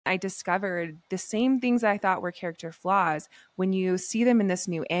I discovered the same things that I thought were character flaws. When you see them in this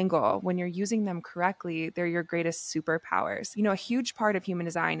new angle, when you're using them correctly, they're your greatest superpowers. A huge part of human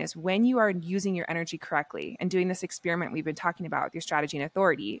design is when you are using your energy correctly and doing this experiment we've been talking about with your strategy and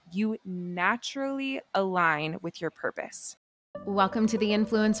authority, you naturally align with your purpose. Welcome to the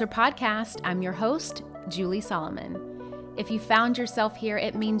Influencer Podcast. I'm your host, Julie Solomon. If you found yourself here,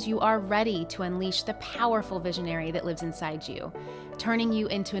 it means you are ready to unleash the powerful visionary that lives inside you, turning you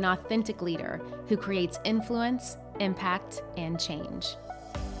into an authentic leader who creates influence, impact, and change.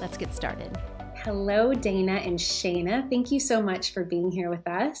 Let's get started. Hello, Dana and Shayna. Thank you so much for being here with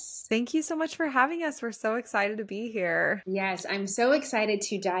us. Thank you so much for having us. We're so excited to be here. Yes, I'm so excited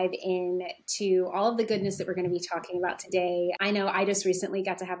to dive in to all of the goodness that we're going to be talking about today. I know I just recently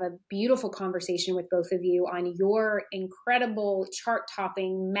got to have a beautiful conversation with both of you on your incredible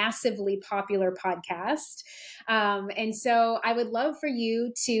chart-topping, massively popular podcast. And so I would love for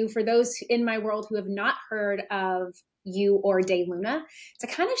you to, for those in my world who have not heard of you or DayLuna, to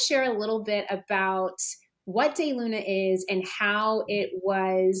kind of share a little bit about what DayLuna is and how it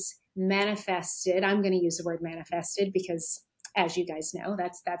was manifested. I'm going to use the word manifested because, as you guys know,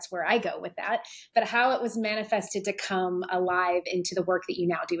 that's where I go with that. But how it was manifested to come alive into the work that you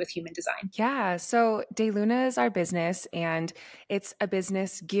now do with human design. Yeah. So DayLuna is our business, and it's a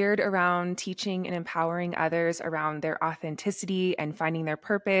business geared around teaching and empowering others around their authenticity and finding their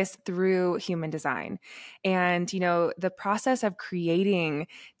purpose through human design. And, the process of creating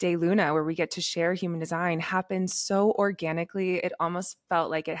DayLuna, where we get to share human design, happened so organically. It almost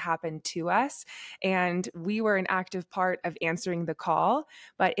felt like it happened to us. And we were an active part of answering the call,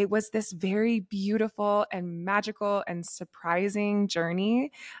 but it was this very beautiful and magical and surprising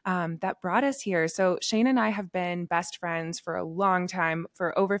journey that brought us here. So Shayna and I have been best friends for a long time,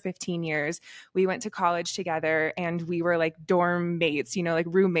 for over 15 years. We went to college together and we were like dorm mates, like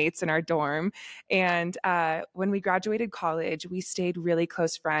roommates in our dorm. And when we graduated college, we stayed really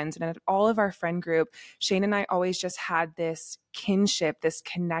close friends. And at all of our friend group, Shayna and I always just had this kinship, this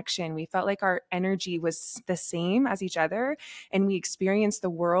connection. We felt like our energy was the same as each other, and we experienced the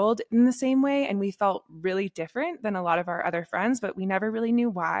world in the same way. And we felt really different than a lot of our other friends, but we never really knew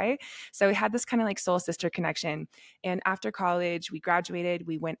why. So we had this kind of like soul sister connection. And after college, we graduated,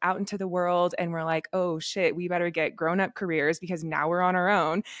 we went out into the world, and we're like, oh shit, we better get grown-up careers because now we're on our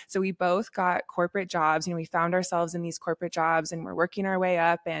own. So we both got corporate jobs. We found ourselves in these corporate jobs and we're working our way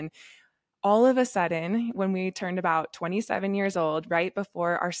up. And all of a sudden, when we turned about 27 years old, right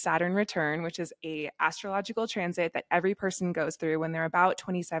before our Saturn return, which is a astrological transit that every person goes through when they're about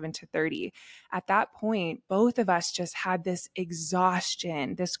 27 to 30, at that point, both of us just had this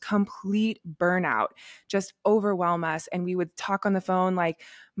exhaustion, this complete burnout, just overwhelm us. And we would talk on the phone like,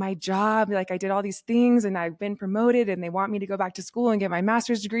 my job, like I did all these things and I've been promoted and they want me to go back to school and get my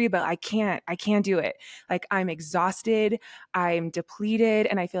master's degree, but I can't do it. Like I'm exhausted, I'm depleted,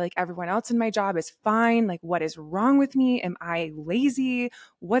 and I feel like everyone else in my job is fine. Like, what is wrong with me? Am I lazy?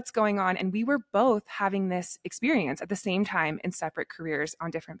 What's going on? And we were both having this experience at the same time in separate careers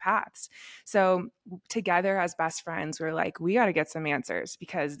on different paths. So together as best friends, we're like, we got to get some answers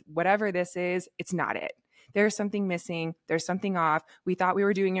because whatever this is, it's not it. There's something missing. There's something off. We thought we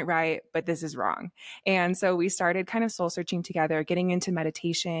were doing it right, but this is wrong. And so we started kind of soul searching together, getting into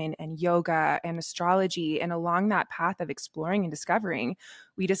meditation and yoga and astrology. And along that path of exploring and discovering,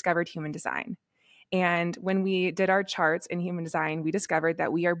 we discovered human design. And when we did our charts in human design, we discovered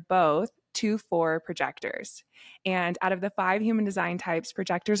that we are both 2-4 projectors. And out of the 5 human design types,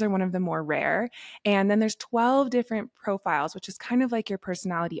 projectors are one of the more rare. And then there's 12 different profiles, which is kind of like your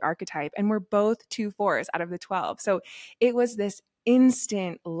personality archetype. And we're both 2-4s out of the 12. So it was this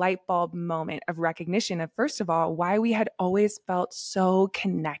instant light bulb moment of recognition of, first of all, why we had always felt so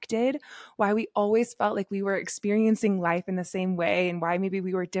connected, why we always felt like we were experiencing life in the same way, and why maybe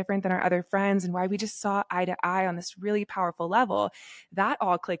we were different than our other friends, and why we just saw eye to eye on this really powerful level. That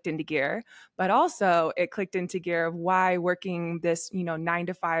all clicked into gear, but also it clicked into gear of why working this,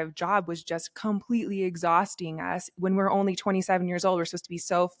 9-to-5 job was just completely exhausting us. When we're only 27 years old, we're supposed to be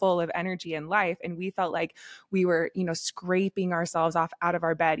so full of energy and life, and we felt like we were, scraping ourselves off out of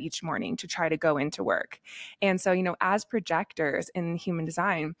our bed each morning to try to go into work. And so, as projectors in human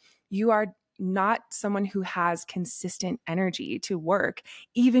design, you are not someone who has consistent energy to work.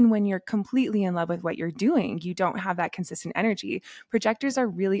 Even when you're completely in love with what you're doing, you don't have that consistent energy. Projectors are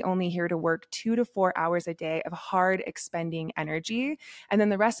really only here to work 2 to 4 hours a day of hard expending energy. And then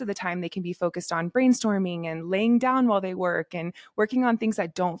the rest of the time they can be focused on brainstorming and laying down while they work and working on things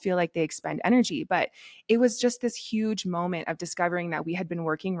that don't feel like they expend energy. But it was just this huge moment of discovering that we had been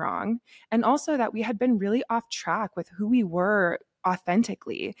working wrong, and also that we had been really off track with who we were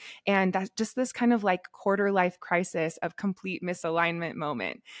authentically. And that's just this kind of like quarter life crisis of complete misalignment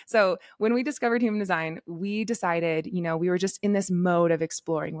moment. So when we discovered human design, we decided, we were just in this mode of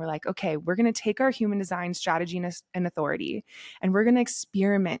exploring. We're like, okay, we're going to take our human design strategy and authority, and we're going to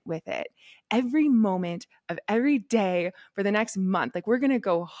experiment with it every moment of every day for the next month. Like, we're going to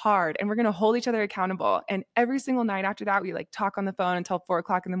go hard and we're going to hold each other accountable. And every single night after that, we like talk on the phone until 4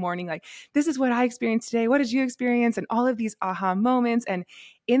 o'clock in the morning. Like, this is what I experienced today. What did you experience? And all of these aha moments. And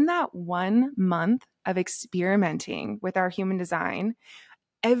in that 1 month of experimenting with our human design,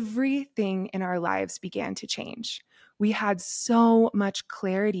 everything in our lives began to change. We had so much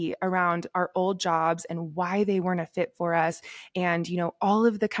clarity around our old jobs and why they weren't a fit for us. And, all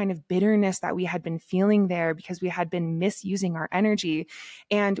of the kind of bitterness that we had been feeling there because we had been misusing our energy.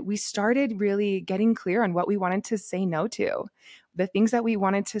 And we started really getting clear on what we wanted to say no to, the things that we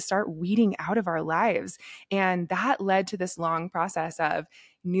wanted to start weeding out of our lives. And that led to this long process of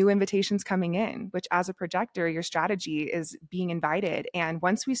new invitations coming in, which as a projector, your strategy is being invited. And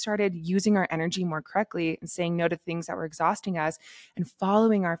once we started using our energy more correctly and saying no to things that were exhausting us and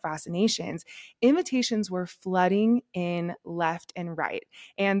following our fascinations, invitations were flooding in left and right.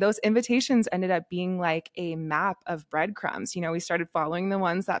 And those invitations ended up being like a map of breadcrumbs. We started following the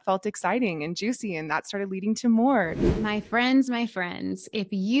ones that felt exciting and juicy, and that started leading to more. My friends, if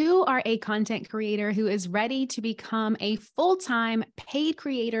you are a content creator who is ready to become a full-time paid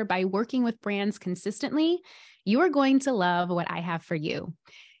creator by working with brands consistently, you are going to love what I have for you.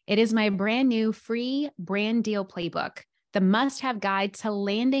 It is my brand new free brand deal playbook, the must-have guide to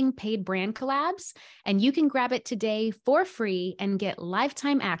landing paid brand collabs, and you can grab it today for free and get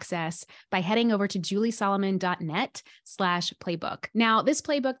lifetime access by heading over to juliesolomon.net/playbook. Now, this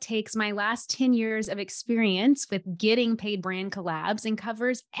playbook takes my last 10 years of experience with getting paid brand collabs and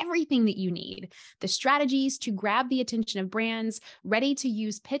covers everything that you need: the strategies to grab the attention of brands,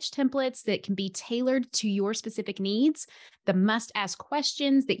 ready-to-use pitch templates that can be tailored to your specific needs, the must-ask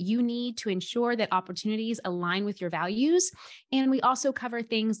questions that you need to ensure that opportunities align with your values. And we also cover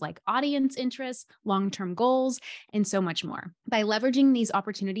things like audience interests, long-term goals, and so much more. By leveraging these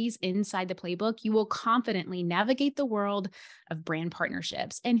opportunities inside the playbook, you will confidently navigate the world of brand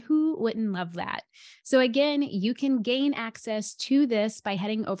partnerships. And who wouldn't love that? So again, you can gain access to this by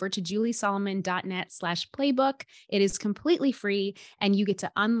heading over to juliesolomon.net/playbook. It is completely free, and you get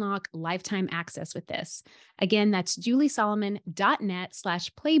to unlock lifetime access with this. Again, that's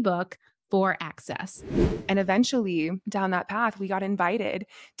juliesolomon.net/playbook for access. And eventually down that path, we got invited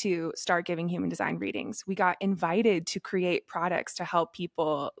to start giving human design readings. We got invited to create products to help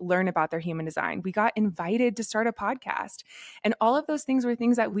people learn about their human design. We got invited to start a podcast. And all of those things were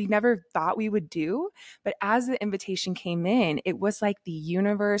things that we never thought we would do. But as the invitation came in, it was like the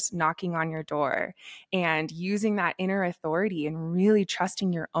universe knocking on your door and using that inner authority and really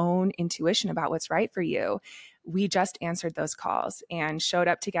trusting your own intuition about what's right for you. We just answered those calls and showed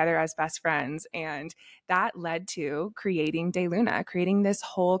up together as best friends. And that led to creating DayLuna, creating this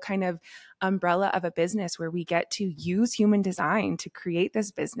whole kind of umbrella of a business where we get to use human design to create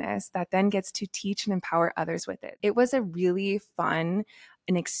this business that then gets to teach and empower others with it. It was a really fun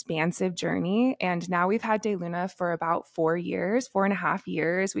an expansive journey. And now we've had DayLuna for about 4 years, 4.5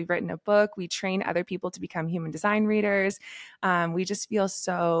 years. We've written a book. We train other people to become human design readers. We just feel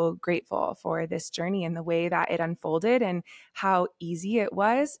so grateful for this journey and the way that it unfolded and how easy it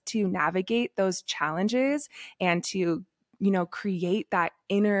was to navigate those challenges and to create that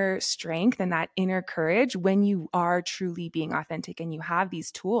inner strength and that inner courage when you are truly being authentic and you have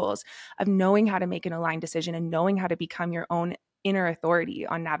these tools of knowing how to make an aligned decision and knowing how to become your own inner authority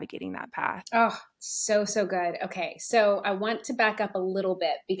on navigating that path. Oh, so good. Okay. So I want to back up a little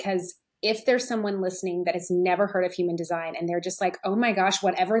bit, because if there's someone listening that has never heard of human design and they're just like, oh my gosh,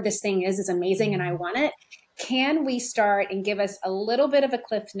 whatever this thing is amazing and I want it. Can we start and give us a little bit of a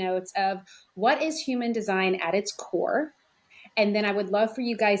cliff notes of what is human design at its core? And then I would love for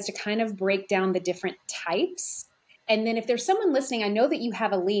you guys to kind of break down the different types. And then if there's someone listening, I know that you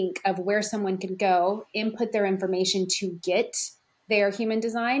have a link of where someone can go input their information to get their human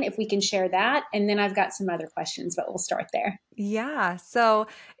design, if we can share that. And then I've got some other questions, but we'll start there. Yeah. So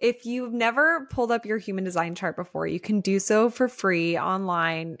if you've never pulled up your human design chart before, you can do so for free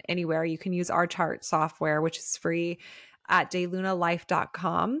online anywhere. You can use our chart software, which is free at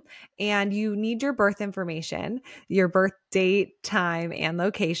daylunalife.com. And you need your birth information, your birth date, time, and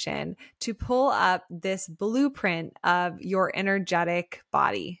location to pull up this blueprint of your energetic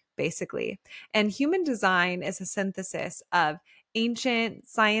body, basically. And human design is a synthesis of ancient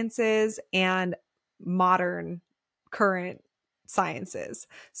sciences and modern current sciences.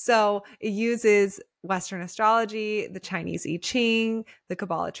 So it uses Western astrology, the Chinese I Ching, the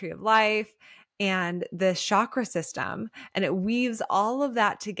Kabbalah tree of life, and the chakra system. And it weaves all of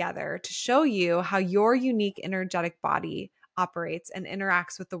that together to show you how your unique energetic body operates and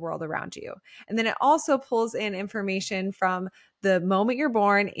interacts with the world around you. And then it also pulls in information from the moment you're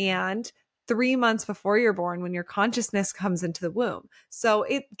born and 3 months before you're born when your consciousness comes into the womb. So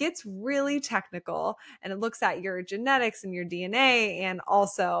it gets really technical, and it looks at your genetics and your DNA and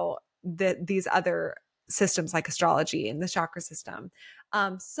also these other systems like astrology and the chakra system.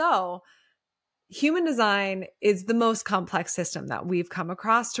 So human design is the most complex system that we've come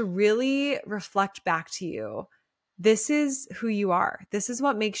across to really reflect back to you. This is who you are. This is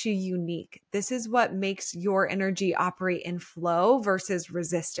what makes you unique. This is what makes your energy operate in flow versus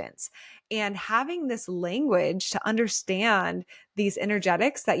resistance. And having this language to understand these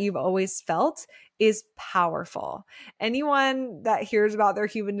energetics that you've always felt is powerful. Anyone that hears about their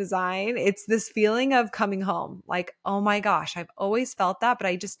human design, it's this feeling of coming home. Like, oh my gosh, I've always felt that, but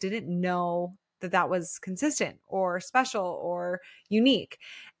I just didn't know that was consistent or special or unique.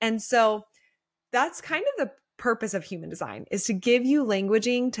 And so that's kind of the purpose of human design, is to give you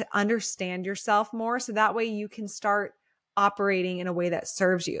languaging to understand yourself more. So that way you can start operating in a way that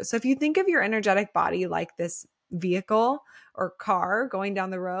serves you. So if you think of your energetic body like this vehicle or car going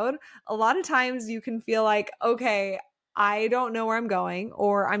down the road, a lot of times you can feel like, okay, I don't know where I'm going,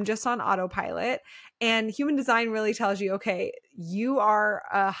 or I'm just on autopilot. And human design really tells you, okay, you are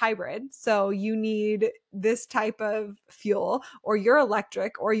a hybrid. So you need this type of fuel, or you're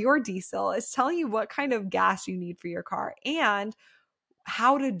electric, or you're diesel. It's telling you what kind of gas you need for your car and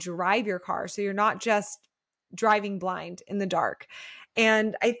how to drive your car. So you're not just driving blind in the dark.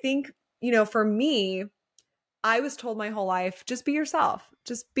 And I think, for me, I was told my whole life, just be yourself,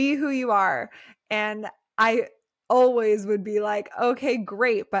 just be who you are. And I always would be like, okay,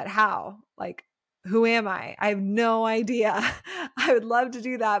 great, but how? Like, who am I? I have no idea. I would love to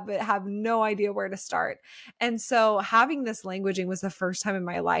do that, but have no idea where to start. And so having this languaging was the first time in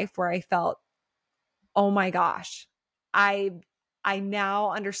my life where I felt, oh my gosh, I I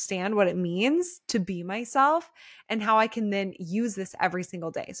now understand what it means to be myself and how I can then use this every single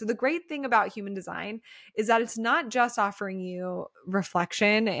day. So the great thing about human design is that it's not just offering you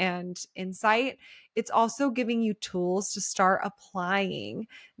reflection and insight, it's also giving you tools to start applying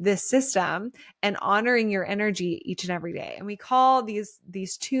this system and honoring your energy each and every day. And we call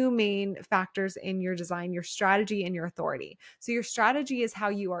these two main factors in your design, your strategy and your authority. So your strategy is how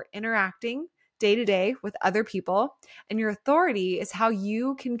you are interacting day to day with other people, and your authority is how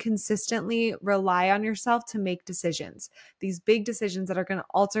you can consistently rely on yourself to make decisions, these big decisions that are going to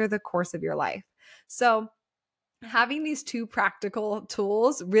alter the course of your life. So having these two practical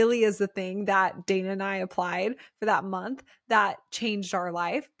tools really is the thing that Dana and I applied for that month that changed our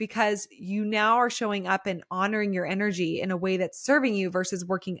life, because you now are showing up and honoring your energy in a way that's serving you versus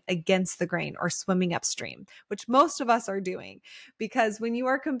working against the grain or swimming upstream, which most of us are doing. Because when you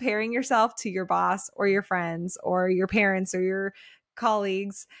are comparing yourself to your boss or your friends or your parents or your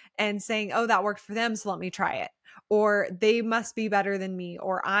colleagues and saying, oh, that worked for them, so let me try it, or they must be better than me,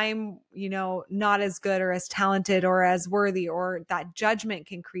 or I'm, not as good or as talented or as worthy, or that judgment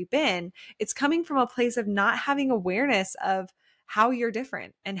can creep in. It's coming from a place of not having awareness of how you're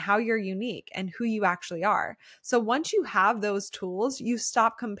different and how you're unique and who you actually are. So once you have those tools, you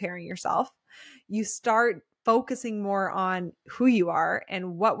stop comparing yourself. You start focusing more on who you are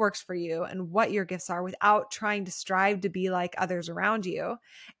and what works for you and what your gifts are without trying to strive to be like others around you.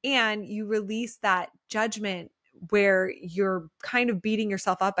 And you release that judgment where you're kind of beating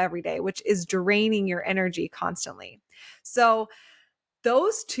yourself up every day, which is draining your energy constantly. So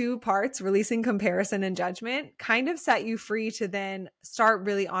those two parts, releasing comparison and judgment, kind of set you free to then start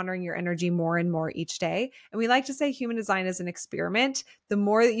really honoring your energy more and more each day. And we like to say human design is an experiment. The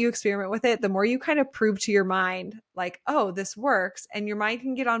more that you experiment with it, the more you kind of prove to your mind, like, oh, this works. And your mind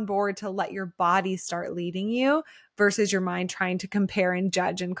can get on board to let your body start leading you versus your mind trying to compare and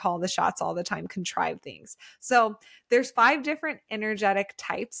judge and call the shots all the time, contrive things. So there's 5 different energetic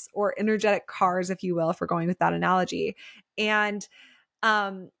types, or energetic cars, if you will, if we're going with that analogy. And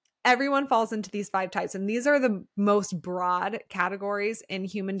everyone falls into these 5 types, and these are the most broad categories in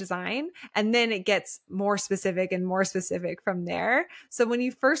human design. And then it gets more specific and more specific from there. So when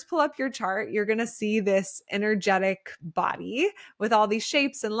you first pull up your chart, you're going to see this energetic body with all these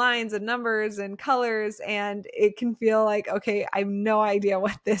shapes and lines and numbers and colors. And it can feel like, okay, I have no idea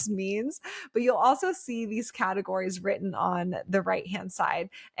what this means, but you'll also see these categories written on the right-hand side,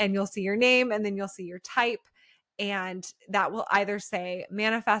 and you'll see your name, and then you'll see your type. And that will either say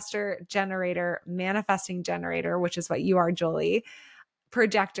manifester, generator, manifesting generator, which is what you are, Julie,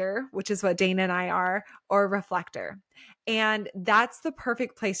 projector, which is what Dana and I are, or reflector. And that's the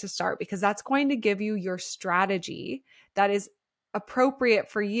perfect place to start because that's going to give you your strategy that is appropriate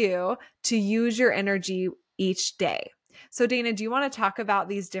for you to use your energy each day. So, Dana, do you want to talk about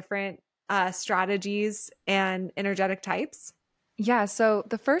these different strategies and energetic types? Yeah, so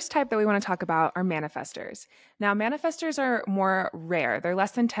the first type that we want to talk about are manifestors. Now, manifestors are more rare. They're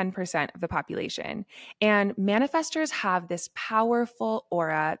less than 10% of the population. And manifestors have this powerful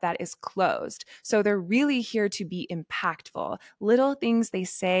aura that is closed. So they're really here to be impactful. Little things they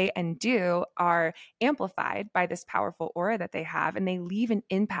say and do are amplified by this powerful aura that they have, and they leave an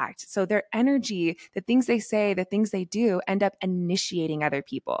impact. So their energy, the things they say, the things they do, end up initiating other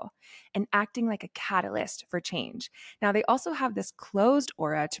people and acting like a catalyst for change. Now, they also have this closed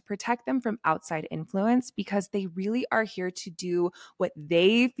aura to protect them from outside influence because they really are here to do what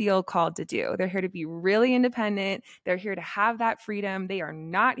they feel called to do. They're here to be really independent. They're here to have that freedom. They are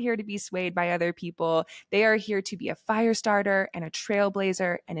not here to be swayed by other people. They are here to be a fire starter and a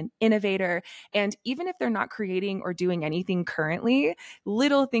trailblazer and an innovator. And even if they're not creating or doing anything currently,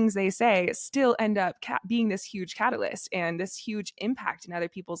 little things they say still end up being this huge catalyst and this huge impact in other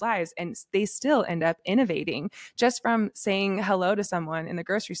people's lives. And they still end up innovating just from saying hello to someone in the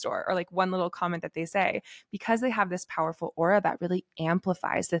grocery store or like one little comment that they say, because they have this powerful aura that really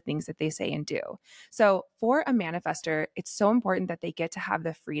amplifies the things that they say and do. So for a manifester, it's so important that they get to have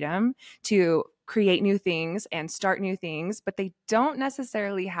the freedom to create new things and start new things, but they don't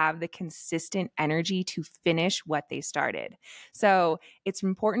necessarily have the consistent energy to finish what they started. So it's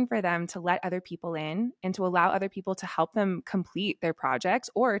important for them to let other people in and to allow other people to help them complete their projects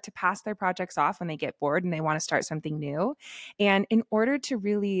or to pass their projects off when they get bored and they want to start something new. And in order to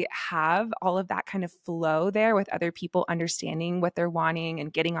really have all of that kind of flow there with other people understanding what they're wanting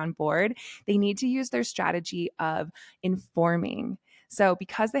and getting on board, they need to use their strategy of informing. So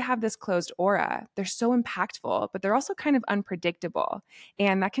because they have this closed aura, they're so impactful, but they're also kind of unpredictable.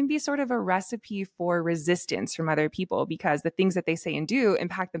 And that can be sort of a recipe for resistance from other people because the things that they say and do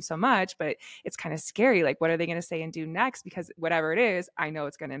impact them so much, but it's kind of scary. Like, what are they going to say and do next? Because whatever it is, I know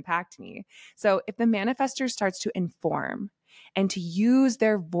it's going to impact me. So if the manifester starts to inform and to use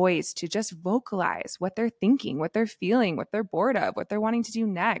their voice to just vocalize what they're thinking, what they're feeling, what they're bored of, what they're wanting to do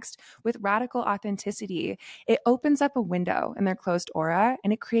next with radical authenticity, it opens up a window in their closed aura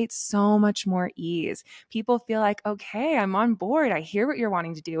and it creates so much more ease. People feel like, okay, I'm on board. I hear what you're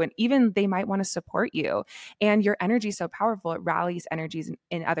wanting to do. And even they might want to support you. And your energy is so powerful, it rallies energies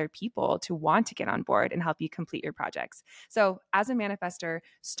in other people to want to get on board and help you complete your projects. So as a manifester,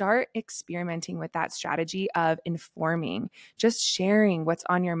 start experimenting with that strategy of informing, just sharing what's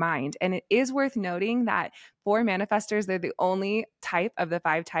on your mind. And it is worth noting that for manifestors, they're the only type of the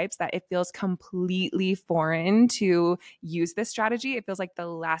 5 types that it feels completely foreign to use this strategy. It feels like the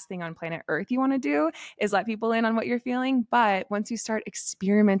last thing on planet Earth you want to do is let people in on what you're feeling. But once you start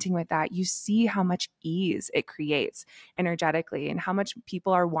experimenting with that, you see how much ease it creates energetically and how much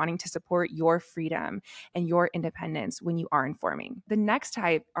people are wanting to support your freedom and your independence when you are informing. The next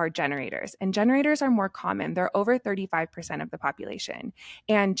type are generators, and generators are more common. They're over 35% of the population.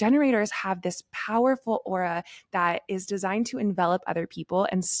 And generators have this powerful aura that is designed to envelop other people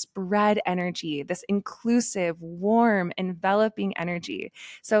and spread energy, this inclusive, warm, enveloping energy.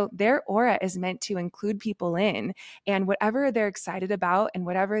 So their aura is meant to include people in, and whatever they're excited about and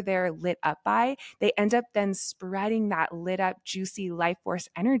whatever they're lit up by, they end up then spreading that lit up, juicy life force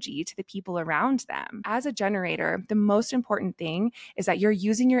energy to the people around them. As a generator, the most important thing is that you're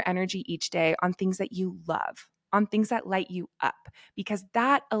using your energy each day on things that you love, on things that light you up, because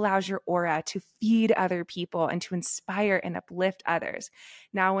that allows your aura to feed other people and to inspire and uplift others.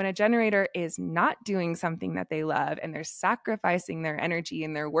 Now, when a generator is not doing something that they love and they're sacrificing their energy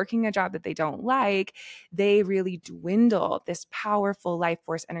and they're working a job that they don't like, they really dwindle this powerful life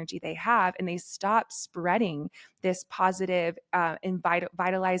force energy they have, and they stop spreading this positive and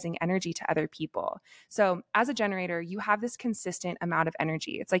vitalizing energy to other people. So as a generator, you have this consistent amount of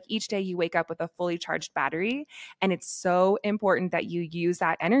energy. It's like each day you wake up with a fully charged battery. And it's so important that you use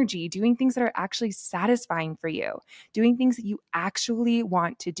that energy doing things that are actually satisfying for you, doing things that you actually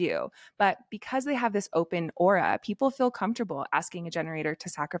want to do. But because they have this open aura, people feel comfortable asking a generator to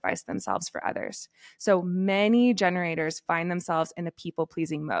sacrifice themselves for others. So many generators find themselves in a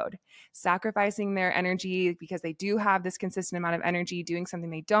people-pleasing mode, sacrificing their energy because they do have this consistent amount of energy, doing something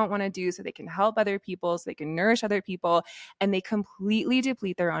they don't want to do so they can help other people, so they can nourish other people, and they completely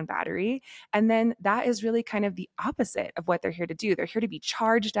deplete their own battery. And then that is really kind of of the opposite of what they're here to do. They're here to be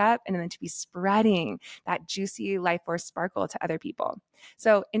charged up and then to be spreading that juicy life force sparkle to other people.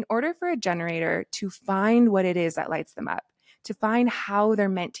 So in order for a generator to find what it is that lights them up, to find how they're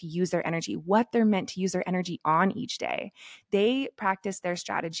meant to use their energy, what they're meant to use their energy on each day, they practice their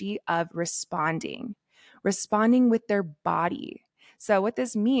strategy of responding with their body. So what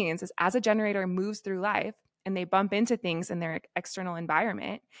this means is as a generator moves through life and they bump into things in their external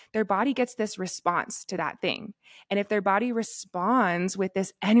environment, their body gets this response to that thing. And if their body responds with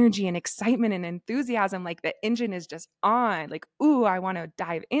this energy and excitement and enthusiasm, like the engine is just on, like, ooh, I want to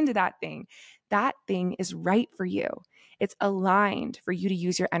dive into that thing is right for you. It's aligned for you to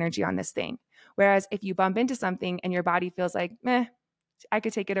use your energy on this thing. Whereas if you bump into something and your body feels like, meh, I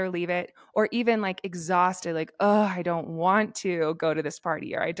could take it or leave it, or even like exhausted, like, oh, I don't want to go to this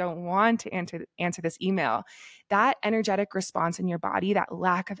party, or I don't want to answer this email. That energetic response in your body, that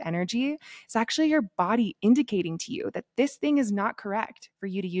lack of energy, is actually your body indicating to you that this thing is not correct for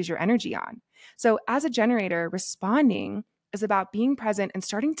you to use your energy on. So as a generator, responding is about being present and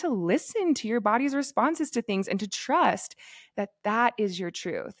starting to listen to your body's responses to things and to trust that that is your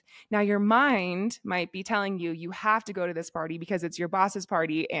truth. Now, your mind might be telling you you have to go to this party because it's your boss's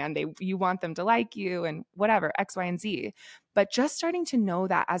party and you want them to like you and whatever, X, Y, and Z. But just starting to know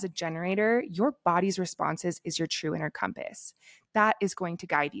that as a generator, your body's responses is your true inner compass. That is going to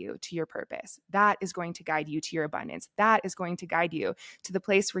guide you to your purpose. That is going to guide you to your abundance. That is going to guide you to the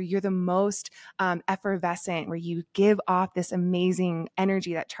place where you're the most effervescent, where you give off this amazing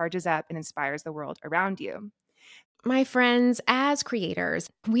energy that charges up and inspires the world around you. My friends, as creators,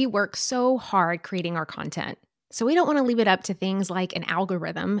 we work so hard creating our content. So we don't want to leave it up to things like an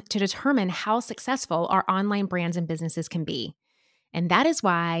algorithm to determine how successful our online brands and businesses can be. And that is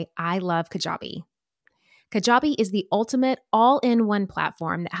why I love Kajabi. Kajabi is the ultimate all-in-one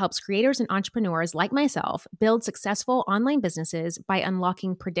platform that helps creators and entrepreneurs like myself build successful online businesses by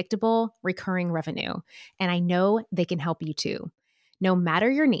unlocking predictable, recurring revenue. And I know they can help you too. No matter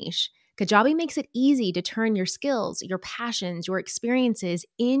your niche, Kajabi makes it easy to turn your skills, your passions, your experiences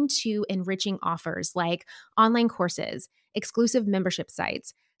into enriching offers like online courses, exclusive membership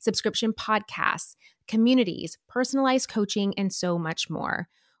sites, subscription podcasts, communities, personalized coaching, and so much more.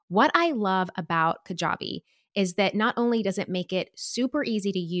 What I love about Kajabi is that not only does it make it super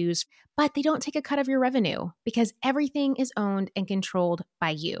easy to use, but they don't take a cut of your revenue because everything is owned and controlled by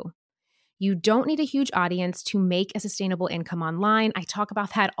you. You don't need a huge audience to make a sustainable income online. I talk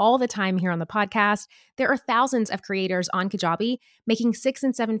about that all the time here on the podcast. There are thousands of creators on Kajabi making 6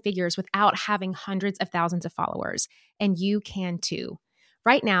 and 7 figures without having hundreds of thousands of followers, and you can too.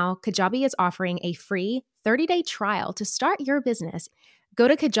 Right now, Kajabi is offering a free 30-day trial to start your business. Go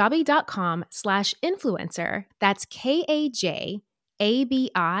to kajabi.com/influencer. That's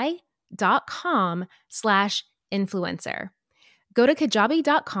KAJABI.com/influencer. Go to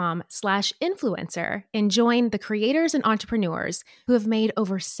kajabi.com/influencer and join the creators and entrepreneurs who have made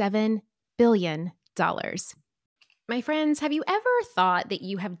over $7 billion. My friends, have you ever thought that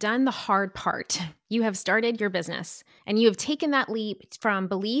you have done the hard part? You have started your business and you have taken that leap from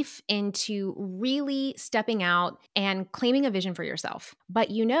belief into really stepping out and claiming a vision for yourself.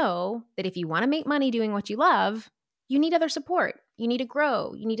 But you know that if you want to make money doing what you love, you need other support. You need to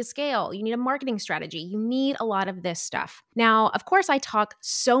grow. You need to scale. You need a marketing strategy. You need a lot of this stuff. Now, of course, I talk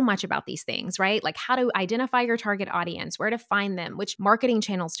so much about these things, right? Like how to identify your target audience, where to find them, which marketing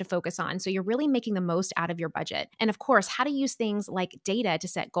channels to focus on. So you're really making the most out of your budget. And of course, how to use things like data to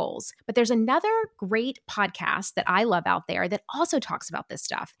set goals. But there's another great podcast that I love out there that also talks about this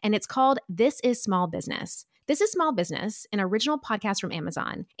stuff. And it's called This is Small Business. This is Small Business, an original podcast from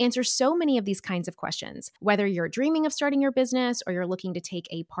Amazon, answers so many of these kinds of questions. Whether you're dreaming of starting your business or you're looking to take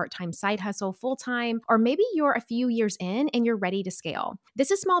a part-time side hustle full-time, or maybe you're a few years in and you're ready to scale.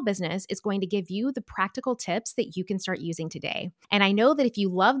 This is Small Business is going to give you the practical tips that you can start using today. And I know that if you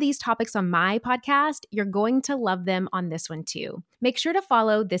love these topics on my podcast, you're going to love them on this one too. Make sure to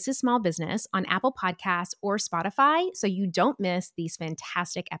follow This is Small Business on Apple Podcasts or Spotify so you don't miss these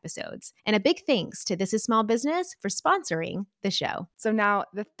fantastic episodes. And a big thanks to This is Small Business for sponsoring the show. So now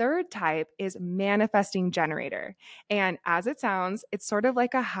the third type is manifesting generator. And as it sounds, it's sort of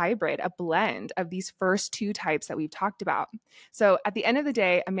like a hybrid, a blend of these first two types that we've talked about. So at the end of the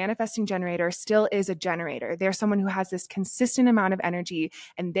day, a manifesting generator still is a generator. They're someone who has this consistent amount of energy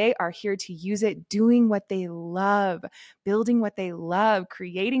and they are here to use it doing what they love, building what they love,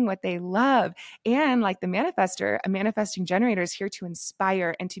 creating what they love. And like the manifestor, a manifesting generator is here to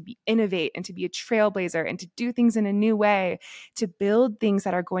inspire and to be innovate and to be a trailblazer and to do things in a new way, to build things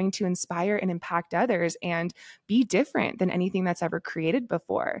that are going to inspire and impact others and be different than anything that's ever created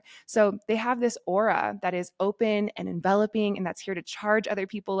before. So they have this aura that is open and enveloping, and that's here to charge other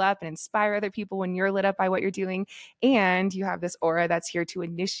people up and inspire other people when you're lit up by what you're doing. And you have this aura that's here to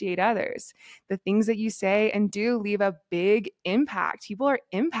initiate others. The things that you say and do leave a big impact. People are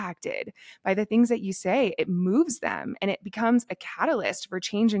impacted by the things that you say. It moves them and it becomes a catalyst for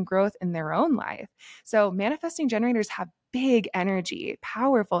change and growth in their own life. So manifesting generators have big energy,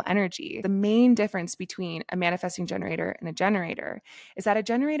 powerful energy. The main difference between a manifesting generator and a generator is that a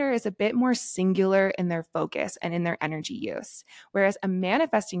generator is a bit more singular in their focus and in their energy use, whereas a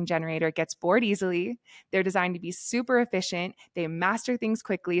manifesting generator gets bored easily. They're designed to be super efficient. They master things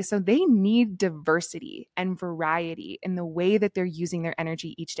quickly. So they need diversity and variety in the way that they're using their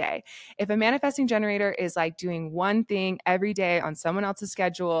energy each day. If a manifesting generator is like doing one thing every day on someone else's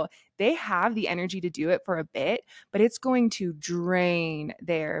schedule, they have the energy to do it for a bit, but it's going to drain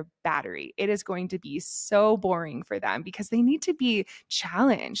their battery. It is going to be so boring for them because they need to be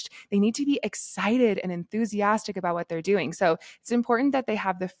challenged. They need to be excited and enthusiastic about what they're doing. So it's important that they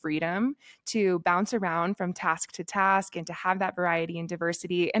have the freedom to bounce around from task to task and to have that variety and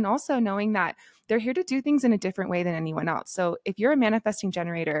diversity, and also knowing that they're here to do things in a different way than anyone else. So if you're a manifesting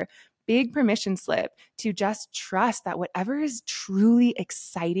generator, big permission slip to just trust that whatever is truly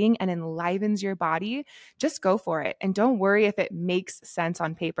exciting and enlivens your body, just go for it. And don't worry if it makes sense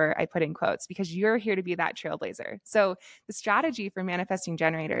on paper, I put in quotes, because you're here to be that trailblazer. So the strategy for manifesting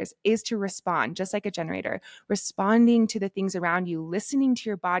generators is to respond just like a generator, responding to the things around you, listening to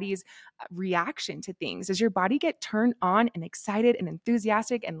your body's reaction to things. Does your body get turned on and excited and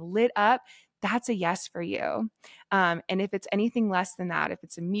enthusiastic and lit up? That's a yes for you. And if it's anything less than that, if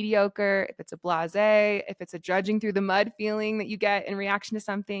it's a mediocre, if it's a blasé, if it's a judging through the mud feeling that you get in reaction to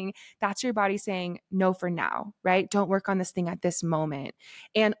something, that's your body saying no for now, right? Don't work on this thing at this moment.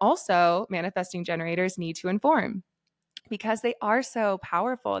 And also, manifesting generators need to inform. Because they are so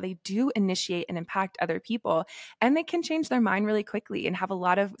powerful, they do initiate and impact other people, and they can change their mind really quickly and have a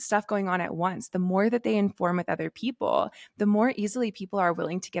lot of stuff going on at once. The more that they inform with other people, the more easily people are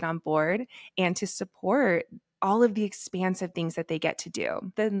willing to get on board and to support all of the expansive things that they get to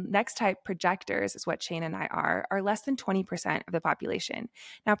do. The next type, projectors, is what Shayna and I are less than 20% of the population.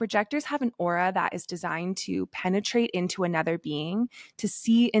 Now, projectors have an aura that is designed to penetrate into another being, to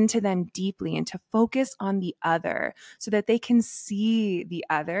see into them deeply, and to focus on the other so that they can see the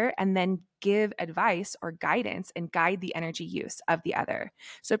other and then give advice or guidance and guide the energy use of the other.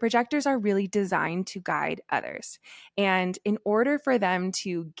 So projectors are really designed to guide others. And in order for them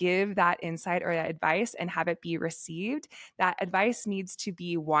to give that insight or that advice and have it be received, that advice needs to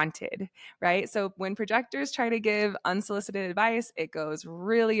be wanted, right? So when projectors try to give unsolicited advice, it goes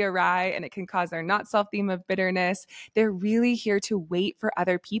really awry and it can cause their not self theme of bitterness. They're really here to wait for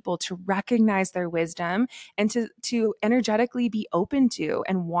other people to recognize their wisdom and to energetically be open to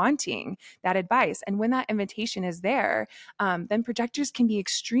and wanting that advice. And when that invitation is there, then projectors can be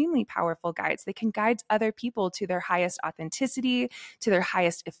extremely powerful guides. They can guide other people to their highest authenticity, to their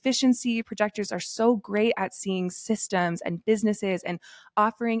highest efficiency. Projectors are so great at seeing systems and businesses and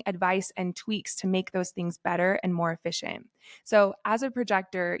offering advice and tweaks to make those things better and more efficient. So as a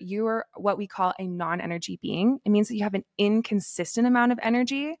projector, you are what we call a non-energy being. It means that you have an inconsistent amount of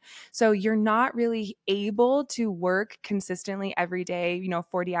energy. So you're not really able to work consistently every day,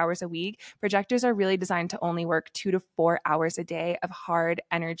 40 hours a week. Projectors are really designed to only work 2 to 4 hours a day of hard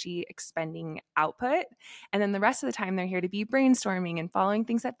energy expending output. And then the rest of the time, they're here to be brainstorming and following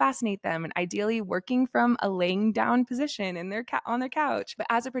things that fascinate them, and ideally working from a laying down position in on their couch. But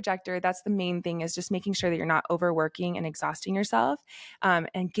as a projector, that's the main thing, is just making sure that you're not overworking and exhausting yourself,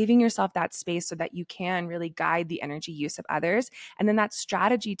 and giving yourself that space so that you can really guide the energy use of others. And then that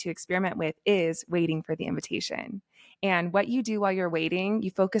strategy to experiment with is waiting for the invitation. And what you do while you're waiting, you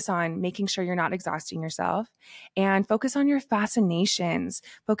focus on making sure you're not exhausting yourself, and focus on your fascinations,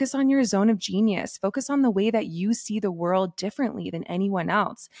 focus on your zone of genius, focus on the way that you see the world differently than anyone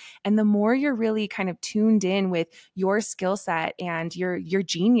else. And the more you're really kind of tuned in with your skill set and your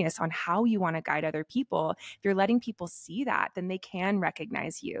genius on how you want to guide other people, if you're letting people see that, then they can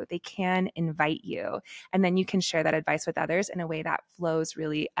recognize you, they can invite you, and then you can share that advice with others in a way that flows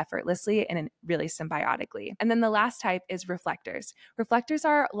really effortlessly and really symbiotically. And then the last type is reflectors. Reflectors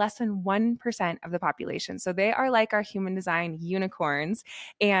are less than 1% of the population. So they are like our human design unicorns.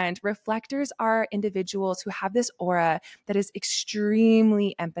 And reflectors are individuals who have this aura that is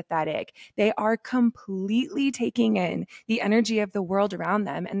extremely empathetic. They are completely taking in the energy of the world around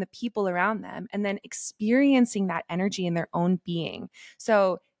them and the people around them, and then experiencing that energy in their own being.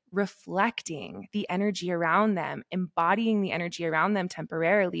 So reflecting the energy around them, embodying the energy around them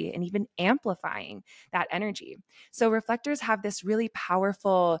temporarily, and even amplifying that energy. So reflectors have this really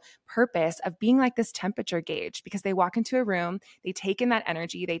powerful purpose of being like this temperature gauge, because they walk into a room, they take in that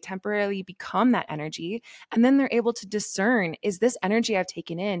energy, they temporarily become that energy, and then they're able to discern, is this energy I've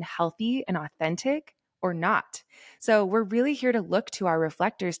taken in healthy and authentic or not? So we're really here to look to our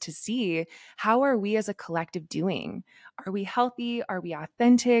reflectors to see, how are we as a collective doing? Are we healthy? Are we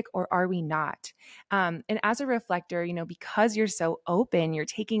authentic? Or are we not? And as a reflector, because you're so open, you're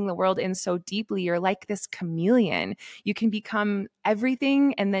taking the world in so deeply, you're like this chameleon. You can become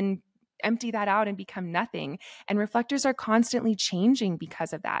everything and then empty that out and become nothing. And reflectors are constantly changing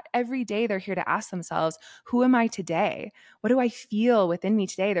because of that. Every day they're here to ask themselves, who am I today? What do I feel within me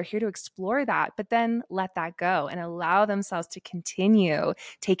today? They're here to explore that, but then let that go and allow themselves to continue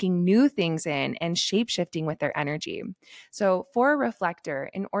taking new things in and shape shifting with their energy. So for a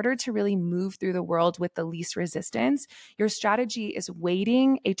reflector, in order to really move through the world with the least resistance, your strategy is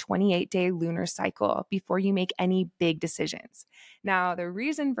waiting a 28-day lunar cycle before you make any big decisions. Now, the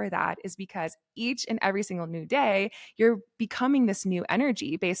reason for that is because each and every single new day, you're becoming this new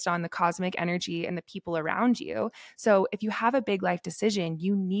energy based on the cosmic energy and the people around you. So if you have a big life decision,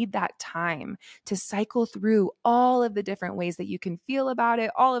 you need that time to cycle through all of the different ways that you can feel about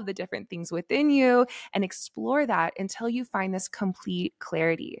it, all of the different things within you, and explore that until you find this complete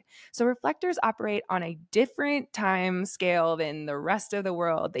clarity. So reflectors operate on a different time scale than the rest of the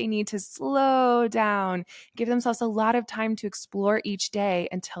world. They need to slow down, give themselves a lot of time to explore each day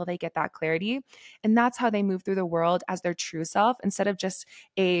until they get that clarity. And that's how they move through the world as their true self, instead of just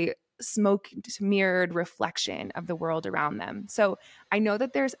a smoke mirrored reflection of the world around them. So I know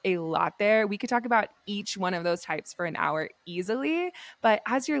that there's a lot there. We could talk about each one of those types for an hour easily, but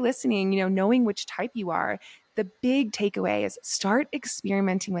as you're listening, knowing which type you are, the big takeaway is start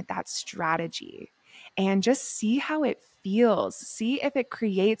experimenting with that strategy and just see how it feels. See if it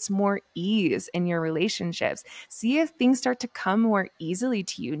creates more ease in your relationships. See if things start to come more easily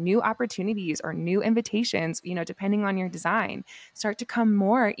to you. New opportunities or new invitations, depending on your design, start to come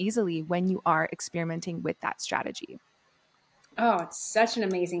more easily when you are experimenting with that strategy. Oh, it's such an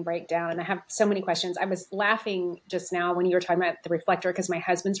amazing breakdown. And I have so many questions. I was laughing just now when you were talking about the reflector, because my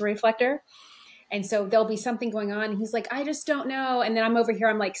husband's a reflector. And so there'll be something going on. And he's like, I just don't know. And then I'm over here,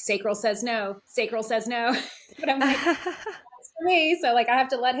 I'm like, sacral says no, sacral says no. But I'm like, that's for me. So like, I have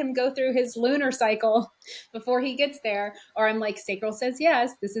to let him go through his lunar cycle before he gets there. Or I'm like, sacral says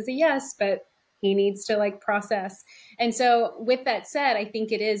yes, this is a yes, but he needs to like process. And so with that said, I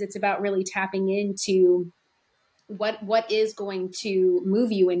think it's about really tapping into what is going to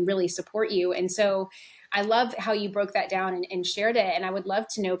move you and really support you. And so I love how you broke that down and shared it. And I would love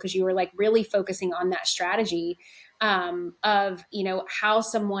to know, because you were like really focusing on that strategy of, how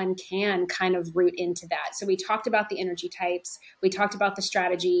someone can kind of root into that. So we talked about the energy types, we talked about the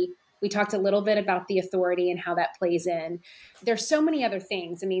strategy, we talked a little bit about the authority and how that plays in. There's so many other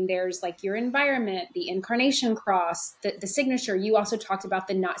things. I mean, there's like your environment, the incarnation cross, the signature. You also talked about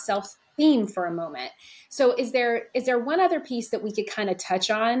the not self theme for a moment. So is there one other piece that we could kind of touch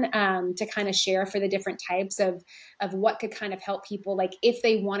on to kind of share for the different types of what could kind of help people, like if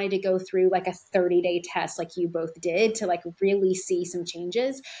they wanted to go through like a 30-day test like you both did, to like really see some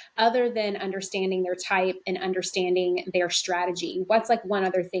changes other than understanding their type and understanding their strategy? What's like one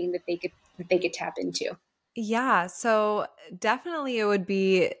other thing that they could tap into? Yeah, so definitely it would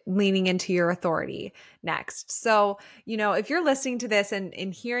be leaning into your authority next. So, if you're listening to this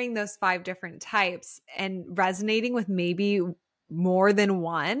and hearing those 5 different types and resonating with maybe more than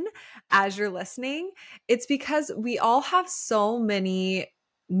one as you're listening, it's because we all have so many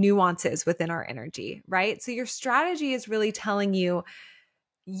nuances within our energy, right? So your strategy is really telling you,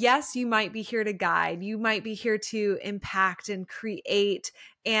 yes, you might be here to guide, you might be here to impact and create,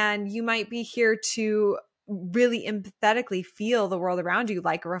 and you might be here to really empathetically feel the world around you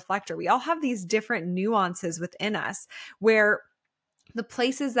like a reflector. We all have these different nuances within us, where the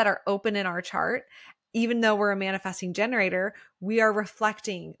places that are open in our chart, even though we're a manifesting generator, we are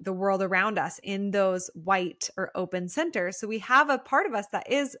reflecting the world around us in those white or open centers. So we have a part of us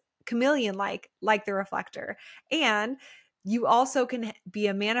that is chameleon like the reflector. And you also can be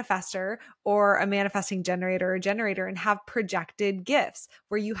a manifester or a manifesting generator or generator and have projected gifts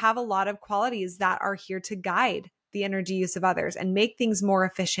where you have a lot of qualities that are here to guide the energy use of others and make things more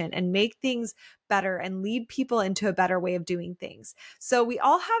efficient and make things better and lead people into a better way of doing things. So we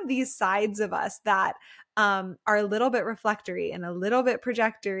all have these sides of us that are a little bit reflectory and a little bit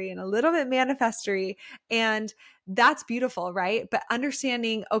projectory and a little bit manifestory. And that's beautiful, right? But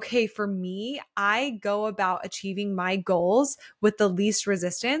understanding, okay, for me, I go about achieving my goals with the least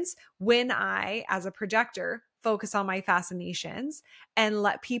resistance when I, as a projector, focus on my fascinations and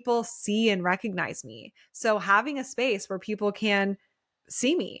let people see and recognize me. So having a space where people can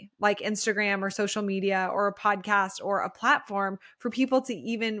see me, like Instagram or social media or a podcast or a platform for people to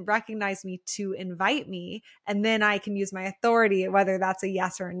even recognize me, to invite me. And then I can use my authority, whether that's a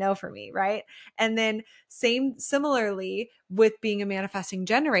yes or a no for me, right? And then similarly with being a manifesting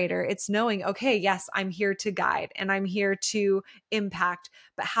generator, it's knowing, okay, yes, I'm here to guide and I'm here to impact,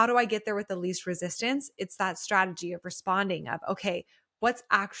 but how do I get there with the least resistance? It's that strategy of responding of, okay, what's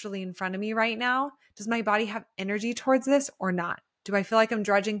actually in front of me right now? Does my body have energy towards this or not? Do I feel like I'm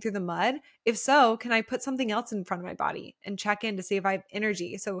drudging through the mud? If so, can I put something else in front of my body and check in to see if I have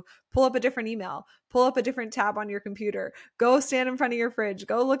energy? So pull up a different email, pull up a different tab on your computer, go stand in front of your fridge,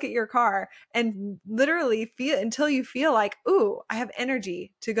 go look at your car, and literally feel until you feel like, ooh, I have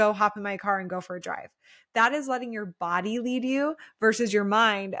energy to go hop in my car and go for a drive. That is letting your body lead you versus your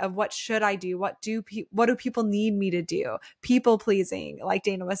mind of what should I do? What do people need me to do? People pleasing, like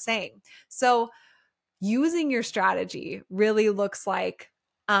Dana was saying. So using your strategy really looks like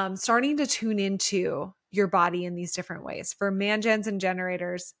starting to tune into your body in these different ways. For man-gens and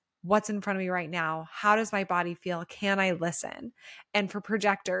generators, what's in front of me right now? How does my body feel? Can I listen? And for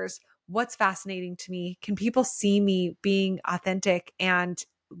projectors, what's fascinating to me? Can people see me being authentic and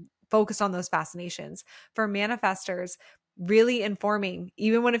focused on those fascinations? For manifestors, really informing,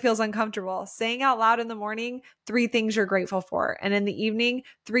 even when it feels uncomfortable, saying out loud in the morning, 3 things you're grateful for. And in the evening,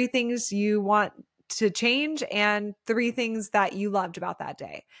 3 things you want to change and 3 things that you loved about that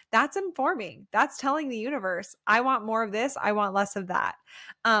day. That's informing. That's telling the universe, I want more of this. I want less of that.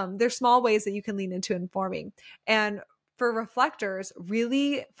 There's small ways that you can lean into informing. And for reflectors,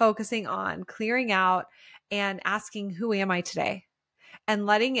 really focusing on clearing out and asking, who am I today? And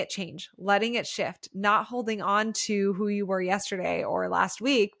letting it change, letting it shift, not holding on to who you were yesterday or last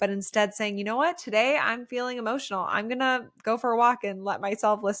week, but instead saying, you know what, today I'm feeling emotional. I'm going to go for a walk and let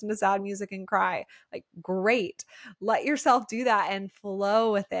myself listen to sad music and cry. Like, great. Let yourself do that and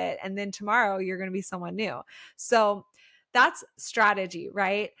flow with it. And then tomorrow you're going to be someone new. So that's strategy,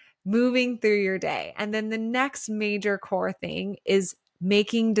 right? Moving through your day. And then the next major core thing is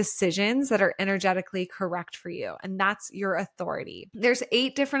making decisions that are energetically correct for you. And that's your authority. There's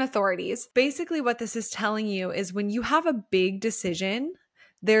 8 different authorities. Basically, what this is telling you is when you have a big decision,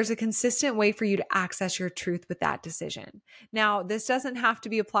 there's a consistent way for you to access your truth with that decision. Now, this doesn't have to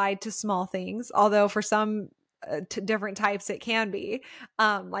be applied to small things, although for some different types it can be,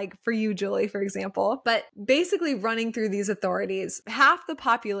 like for you, Julie, for example. But basically running through these authorities, half the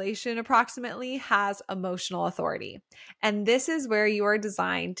population approximately has emotional authority. And this is where you are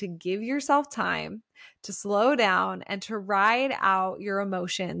designed to give yourself time to slow down and to ride out your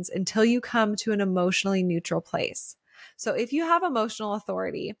emotions until you come to an emotionally neutral place. So if you have emotional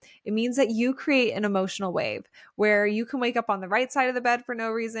authority, it means that you create an emotional wave where you can wake up on the right side of the bed for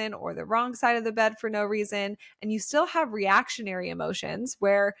no reason or the wrong side of the bed for no reason. And you still have reactionary emotions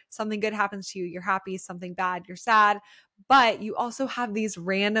where something good happens to you, you're happy, something bad, you're sad. But you also have these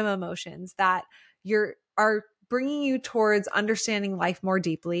random emotions that are bringing you towards understanding life more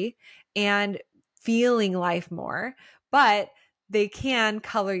deeply and feeling life more. But they can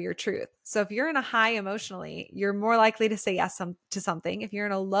color your truth. So if you're in a high emotionally, you're more likely to say yes to something. If you're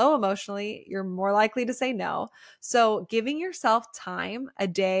in a low emotionally, you're more likely to say no. So giving yourself time, a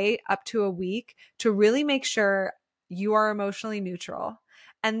day up to a week, to really make sure you are emotionally neutral.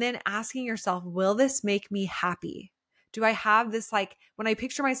 And then asking yourself, will this make me happy? Do I have this, like, when I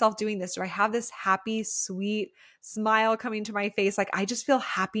picture myself doing this, do I have this happy, sweet smile coming to my face? Like, I just feel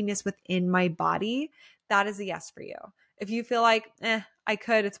happiness within my body. That is a yes for you. If you feel like, I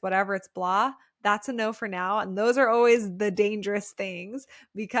could, it's whatever, it's blah, that's a no for now. And those are always the dangerous things,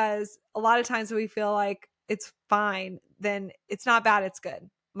 because a lot of times when we feel like it's fine, then it's not bad, it's good.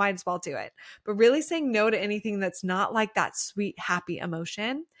 Might as well do it. But really saying no to anything that's not like that sweet, happy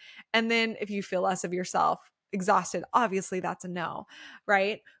emotion. And then if you feel less of yourself, exhausted, obviously that's a no,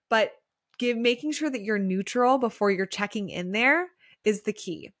 right? But making sure that you're neutral before you're checking in there is the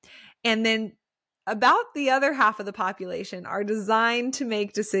key. And then about the other half of the population are designed to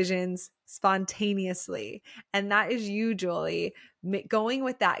make decisions spontaneously. And that is you, Julie, going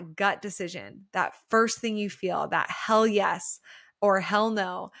with that gut decision, that first thing you feel, that hell yes or hell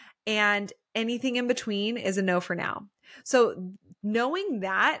no. And anything in between is a no for now. So knowing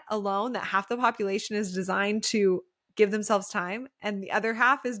that alone, that half the population is designed to give themselves time and the other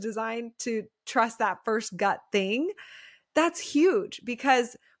half is designed to trust that first gut thing, that's huge,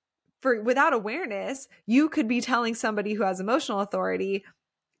 because without awareness, you could be telling somebody who has emotional authority,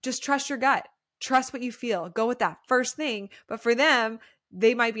 just trust your gut, trust what you feel, go with that first thing. But for them,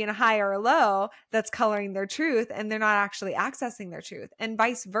 they might be in a high or a low that's coloring their truth, and they're not actually accessing their truth, and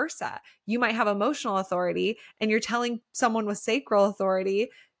vice versa. You might have emotional authority and you're telling someone with sacral authority,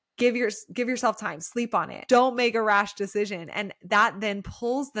 give yourself time, sleep on it, don't make a rash decision. And that then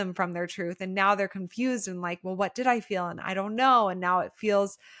pulls them from their truth. And now they're confused and like, well, what did I feel? And I don't know. And now it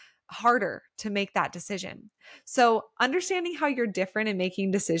feels harder to make that decision. So understanding how you're different and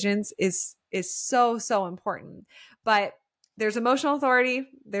making decisions is so important. But there's emotional authority,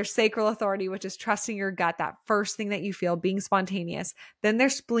 there's sacral authority, which is trusting your gut, that first thing that you feel, being spontaneous. Then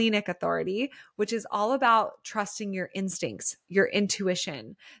there's splenic authority, which is all about trusting your instincts, your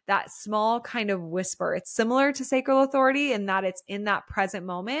intuition, that small kind of whisper. It's similar to sacral authority in that it's in that present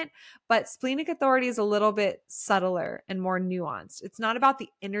moment, but splenic authority is a little bit subtler and more nuanced. It's not about the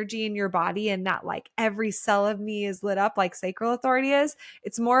energy in your body and that like every cell of me is lit up like sacral authority is.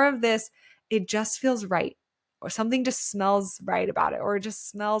 It's more of this, it just feels right, or something just smells right about it, or it just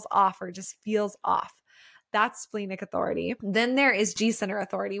smells off, or it just feels off. That's splenic authority. Then there is G center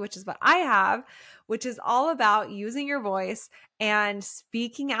authority, which is what I have, which is all about using your voice and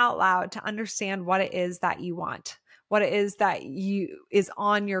speaking out loud to understand what it is that you want, what it is that is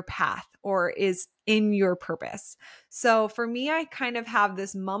on your path or is in your purpose. So for me, I kind of have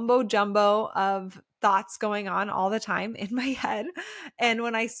this mumbo jumbo of thoughts going on all the time in my head. And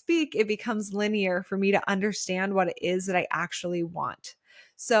when I speak, it becomes linear for me to understand what it is that I actually want.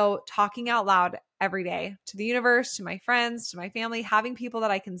 So talking out loud every day to the universe, to my friends, to my family, having people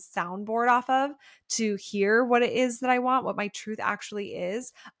that I can soundboard off of to hear what it is that I want, what my truth actually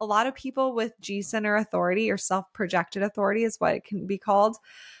is. A lot of people with G center authority or self-projected authority is what it can be called,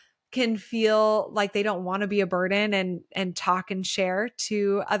 can feel like they don't want to be a burden and talk and share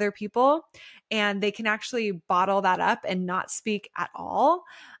to other people. And they can actually bottle that up and not speak at all.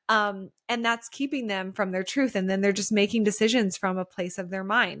 And that's keeping them from their truth. And then they're just making decisions from a place of their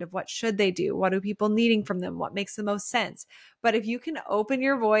mind of what should they do? What are people needing from them? What makes the most sense? But if you can open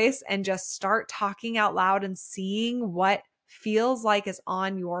your voice and just start talking out loud and seeing what feels like is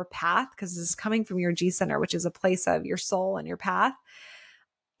on your path, because this is coming from your G center, which is a place of your soul and your path,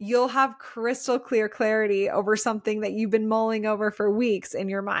 you'll have crystal clear clarity over something that you've been mulling over for weeks in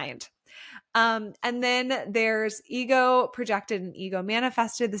your mind. And then there's ego projected and ego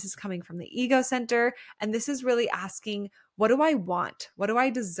manifested. This is coming from the ego center. And this is really asking, what do I want? What do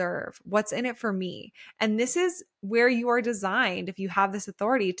I deserve? What's in it for me? And this is where you are designed, if you have this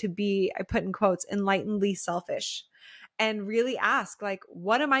authority, to be, I put in quotes, enlightenedly selfish. And really ask, like,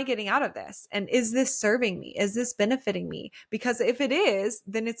 what am I getting out of this? And is this serving me? Is this benefiting me? Because if it is,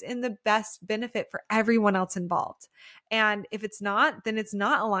 then it's in the best benefit for everyone else involved. And if it's not, then it's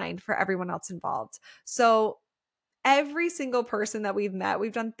not aligned for everyone else involved. So every single person that we've met,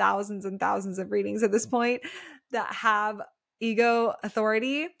 we've done thousands and thousands of readings at this point that have ego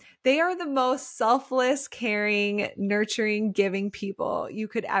authority. They are the most selfless, caring, nurturing, giving people you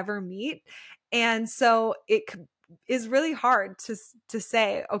could ever meet. And so it is really hard to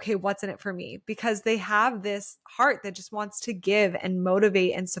say, okay, what's in it for me? Because they have this heart that just wants to give and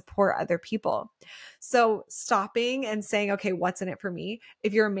motivate and support other people. So stopping and saying, okay, what's in it for me?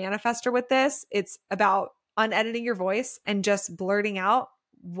 If you're a manifester with this, it's about unediting your voice and just blurting out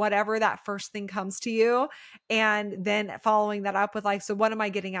whatever that first thing comes to you. And then following that up with like, so what am I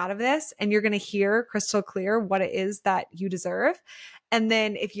getting out of this? And you're going to hear crystal clear what it is that you deserve. And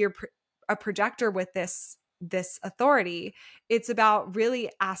then if you're a projector with this authority, it's about really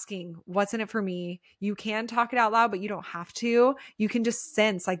asking, what's in it for me? You can talk it out loud, but you don't have to. You can just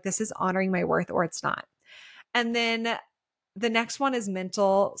sense like, this is honoring my worth or it's not. And then the next one is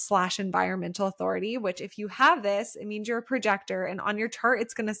mental/environmental authority, which if you have this, it means you're a projector, and on your chart,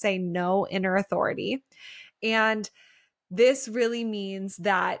 it's going to say no inner authority. And this really means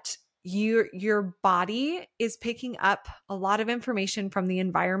that your body is picking up a lot of information from the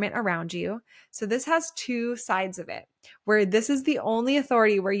environment around you. So this has two sides of it, where this is the only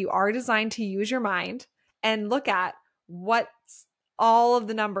authority where you are designed to use your mind and look at what's all of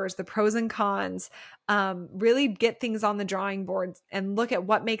the numbers, the pros and cons, really get things on the drawing board and look at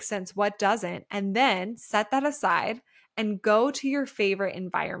what makes sense, what doesn't, and then set that aside and go to your favorite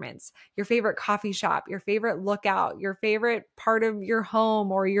environments, your favorite coffee shop, your favorite lookout, your favorite part of your home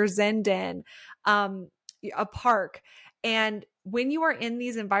or your Zen den, a park. And when you are in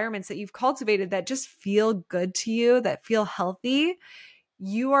these environments that you've cultivated that just feel good to you, that feel healthy,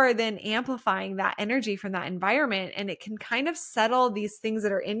 you are then amplifying that energy from that environment, and it can kind of settle these things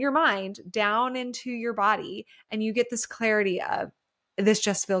that are in your mind down into your body. And you get this clarity of, this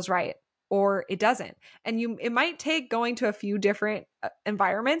just feels right or it doesn't. And it might take going to a few different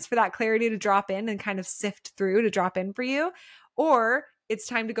environments for that clarity to drop in and kind of sift through to drop in for you. Or it's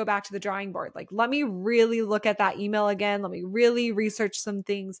time to go back to the drawing board. Like, let me really look at that email again. Let me really research some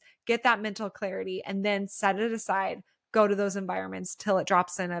things, get that mental clarity, and then set it aside, go to those environments till it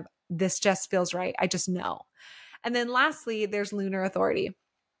drops in of this just feels right. I just know. And then lastly, there's lunar authority,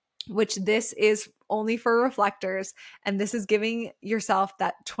 which this is only for reflectors. And this is giving yourself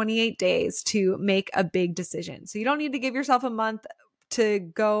that 28 days to make a big decision. So you don't need to give yourself a month to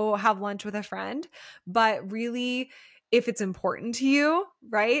go have lunch with a friend, but really, if it's important to you,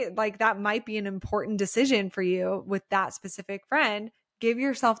 right? Like that might be an important decision for you with that specific friend. Give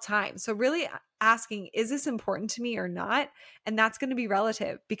yourself time. So really asking, is this important to me or not? And that's going to be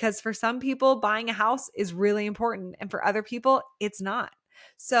relative, because for some people, buying a house is really important. And for other people, it's not.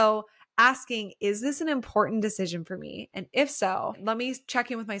 So asking, is this an important decision for me? And if so, let me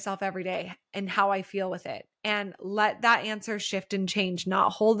check in with myself every day and how I feel with it, and let that answer shift and change,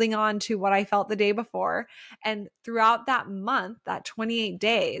 not holding on to what I felt the day before. And throughout that month, that 28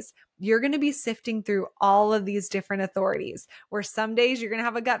 days, you're going to be sifting through all of these different authorities, where some days you're going to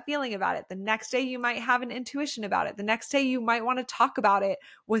have a gut feeling about it. The next day you might have an intuition about it. The next day you might want to talk about it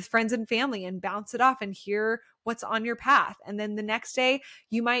with friends and family and bounce it off and hear what's on your path. And then the next day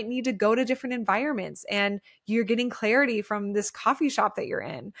you might need to go to different environments and you're getting clarity from this coffee shop that you're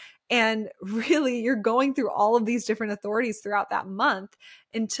in. And really, you're going through all of these different authorities throughout that month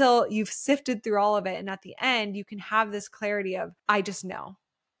until you've sifted through all of it. And at the end, you can have this clarity of, I just know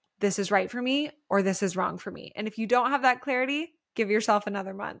this is right for me or this is wrong for me. And if you don't have that clarity, give yourself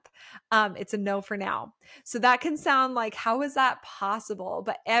another month. It's a no for now. So that can sound like, how is that possible?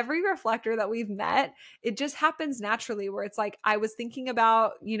 But every reflector that we've met, it just happens naturally, where it's like, I was thinking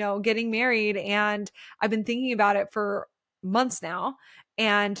about, getting married, and I've been thinking about it for months now.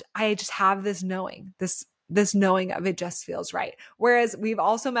 And I just have this knowing, this knowing of it just feels right. Whereas we've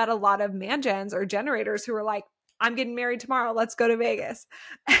also met a lot of man-gens or generators who are like, I'm getting married tomorrow. Let's go to Vegas.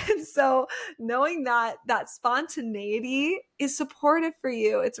 And so knowing that spontaneity is supportive for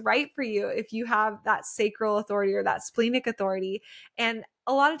you, it's right for you if you have that sacral authority or that splenic authority. And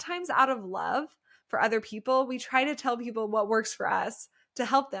a lot of times out of love for other people, we try to tell people what works for us to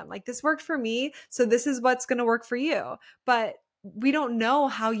help them. Like, this worked for me, so this is what's going to work for you. But we don't know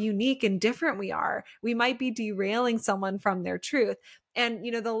how unique and different we are. We might be derailing someone from their truth. And,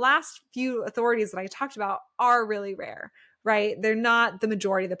 the last few authorities that I talked about are really rare, right? They're not the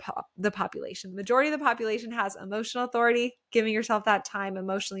majority of the population. The majority of the population has emotional authority, giving yourself that time,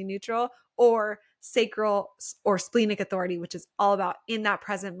 emotionally neutral, or sacral or splenic authority, which is all about in that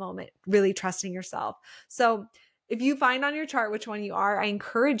present moment, really trusting yourself. So if you find on your chart which one you are, I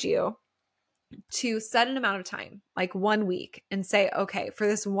encourage you to set an amount of time, like 1 week, and say, okay, for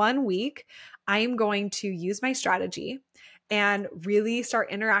this 1 week, I am going to use my strategy and really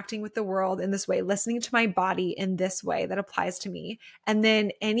start interacting with the world in this way, listening to my body in this way that applies to me. And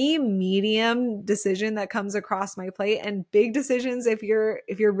then any medium decision that comes across my plate, and big decisions, if you're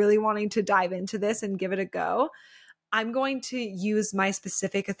really wanting to dive into this and give it a go, I'm going to use my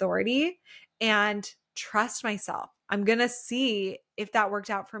specific authority and trust myself. I'm going to see if that worked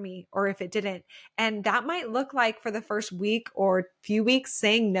out for me or if it didn't. And that might look like, for the first week or few weeks,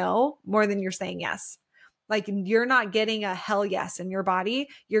 saying no more than you're saying yes. Like, you're not getting a hell yes in your body.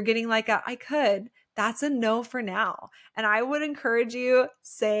 You're getting like a, I could. That's a no for now. And I would encourage you,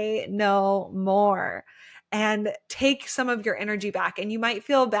 say no more and take some of your energy back. And you might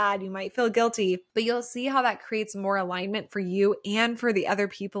feel bad, you might feel guilty, but you'll see how that creates more alignment for you and for the other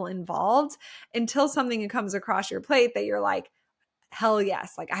people involved, until something comes across your plate that you're like, hell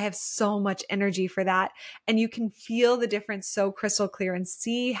yes, like I have so much energy for that. And you can feel the difference so crystal clear and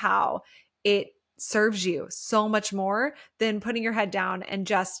see how it serves you so much more than putting your head down and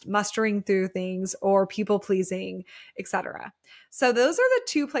just mustering through things or people pleasing, etc. So those are the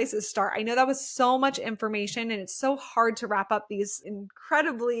two places to start. I know that was so much information, and it's so hard to wrap up these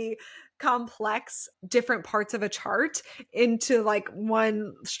incredibly complex different parts of a chart into like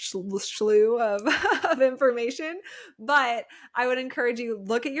one slew of, of information. But I would encourage you,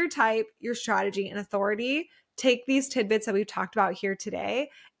 look at your type, your strategy, and authority. Take these tidbits that we've talked about here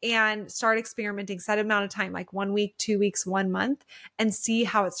today and start experimenting. Set an amount of time, like 1 week, 2 weeks, 1 month, and see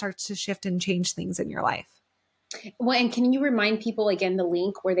how it starts to shift and change things in your life. Well, and can you remind people again the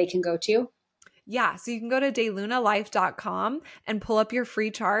link where they can go to? Yeah. So you can go to daylunalife.com and pull up your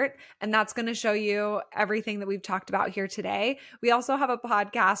free chart, and that's going to show you everything that we've talked about here today. We also have a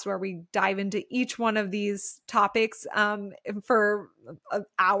podcast where we dive into each one of these topics for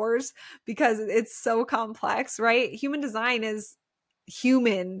hours, because it's so complex, right? Human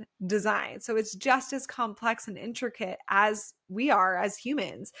human design. So it's just as complex and intricate as we are as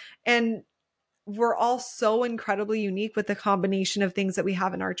humans. And we're all so incredibly unique with the combination of things that we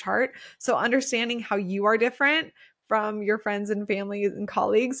have in our chart. So understanding how you are different from your friends and family and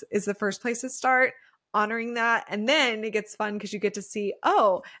colleagues is the first place to start, honoring that. And then it gets fun because you get to see,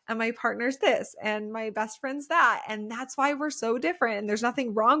 oh, and my partner's this and my best friend's that. And that's why we're so different. And there's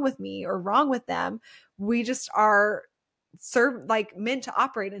nothing wrong with me or wrong with them. We just are like meant to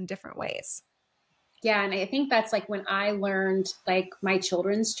operate in different ways. Yeah. And I think that's like when I learned like my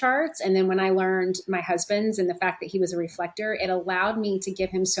children's charts, and then when I learned my husband's and the fact that he was a reflector, it allowed me to give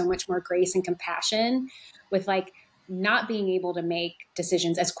him so much more grace and compassion with like not being able to make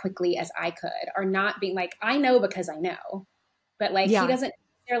decisions as quickly as I could, or not being like, I know because I know, but like he Yeah. doesn't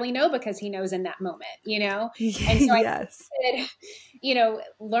necessarily know because he knows in that moment, you know? And so I Yes. think that, you know,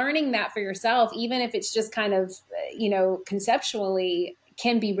 learning that for yourself, even if it's just kind of, you know, conceptually,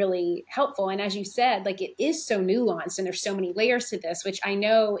 can be really helpful. And as you said, like it is so nuanced and there's so many layers to this, which I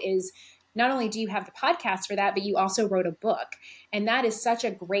know is not only do you have the podcast for that, but you also wrote a book. And that is such a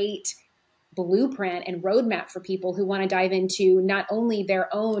great blueprint and roadmap for people who want to dive into not only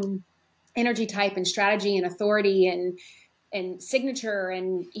their own energy type and strategy and authority and signature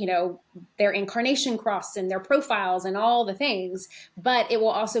and, you know, their incarnation cross and their profiles and all the things, but it will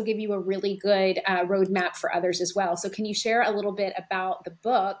also give you a really good roadmap for others as well. So can you share a little bit about the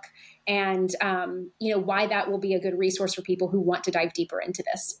book and, you know, why that will be a good resource for people who want to dive deeper into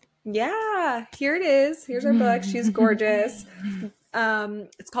this? Yeah, here it is. Here's our book. She's gorgeous.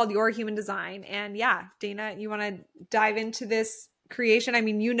 It's called Your Human Design. And yeah, Dana, you want to dive into this creation? I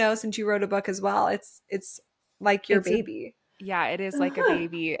mean, you know, since you wrote a book as well, it's like your baby. Yeah, it is like a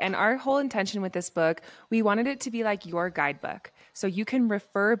baby. And our whole intention with this book, we wanted it to be like your guidebook. So you can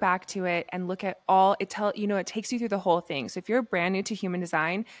refer back to it and look at all it takes you through the whole thing. So if you're brand new to human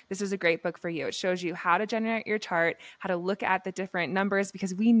design, this is a great book for you. It shows you how to generate your chart, how to look at the different numbers,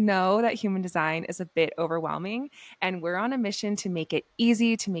 because we know that human design is a bit overwhelming. And we're on a mission to make it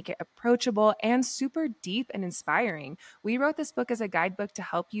easy, to make it approachable and super deep and inspiring. We wrote this book as a guidebook to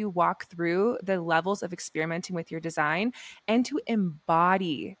help you walk through the levels of experimenting with your design and to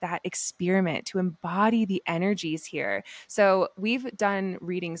embody that experiment, to embody the energies here. So we've done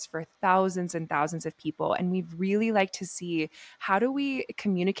readings for thousands and thousands of people, and we'd really like to see how do we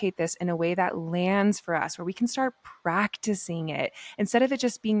communicate this in a way that lands for us, where we can start practicing it instead of it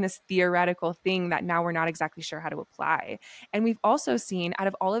just being this theoretical thing that now we're not exactly sure how to apply. And we've also seen out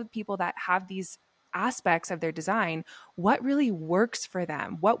of all of the people that have these aspects of their design, what really works for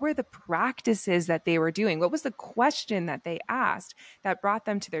them? What were the practices that they were doing? What was the question that they asked that brought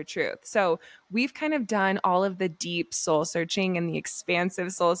them to their truth? So we've kind of done all of the deep soul searching and the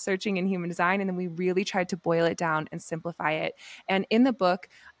expansive soul searching in human design. And then we really tried to boil it down and simplify it. And in the book,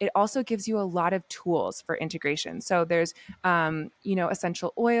 it also gives you a lot of tools for integration. So there's,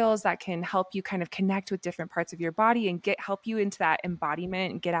 essential oils that can help you kind of connect with different parts of your body and help you into that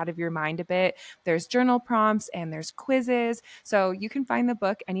embodiment and get out of your mind a bit. There's journal prompts and there's quizzes. So you can find the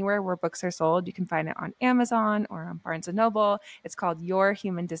book anywhere where books are sold. You can find it on Amazon or on Barnes & Noble. It's called Your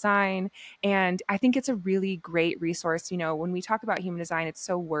Human Design. And I think it's a really great resource. You know, when we talk about human design, it's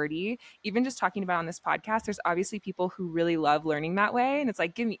so wordy. Even just talking about on this podcast, there's obviously people who really love learning that way. And it's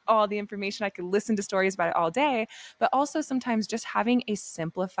like, give me all the information. I could listen to stories about it all day. But also sometimes just having a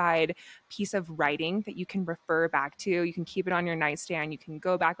simplified piece of writing that you can refer back to, you can keep it on your nightstand. You can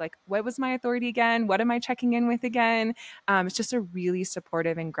go back like, what was my authority again? What am I checking in with again? It's just a really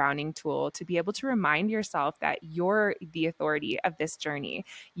supportive and grounding tool to be able to remind yourself that you're the authority of this journey.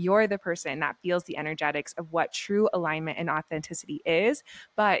 You're the person that feels the energetics of what true alignment and authenticity is.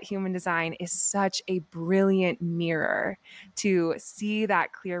 But human design is such a brilliant mirror to see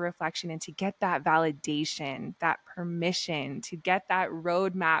that clear reflection and to get that validation, that permission, to get that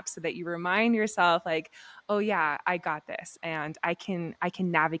roadmap so that you remind yourself like, oh yeah, I got this and I can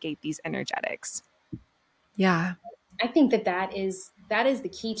navigate these energetics. Yeah. I think that is the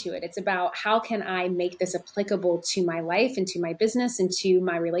key to it. It's about how can I make this applicable to my life and to my business and to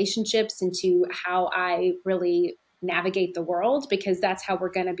my relationships and to how I really navigate the world, because that's how we're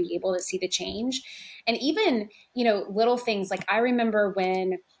going to be able to see the change. And even, you know, little things like I remember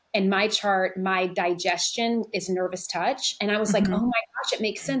when in my chart, my digestion is nervous touch. And I was like, oh my gosh, it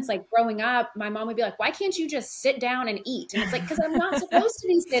makes sense. Like growing up, my mom would be like, why can't you just sit down and eat? And it's like, because I'm not supposed to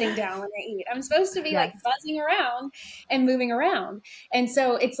be sitting down when I eat. I'm supposed to be like buzzing around and moving around. And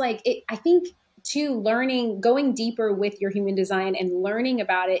so it's like, I think too, going deeper with your human design and learning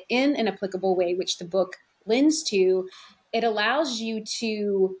about it in an applicable way, which the book lends to, it allows you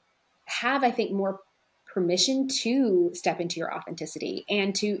to have, I think, more permission to step into your authenticity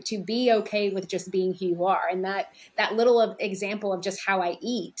and to be okay with just being who you are. And that little example of just how I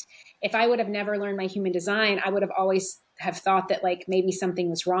eat, if I would have never learned my human design, I would have always have thought that like maybe something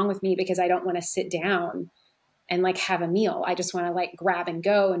was wrong with me because I don't want to sit down and like have a meal. I just want to like grab and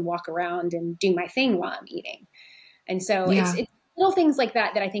go and walk around and do my thing while I'm eating. And so Yeah. it's little things like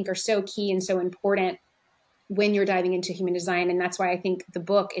that I think are so key and so important when you're diving into human design. And that's why I think the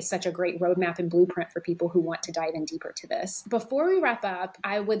book is such a great roadmap and blueprint for people who want to dive in deeper to this. Before we wrap up,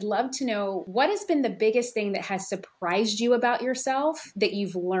 I would love to know what has been the biggest thing that has surprised you about yourself that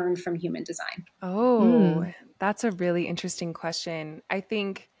you've learned from human design? Oh, that's a really interesting question. I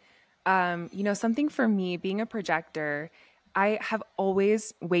think, something for me being a projector, I have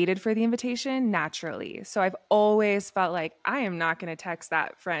always waited for the invitation naturally. So I've always felt like I am not going to text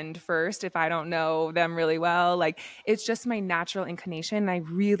that friend first if I don't know them really well. Like it's just my natural inclination. And I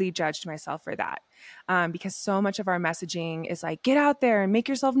really judged myself for that because so much of our messaging is like, get out there and make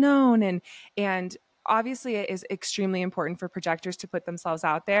yourself known. And obviously it is extremely important for projectors to put themselves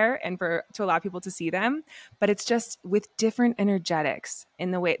out there and to allow people to see them, but it's just with different energetics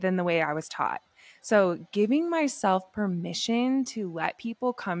in the way than the way I was taught. So giving myself permission to let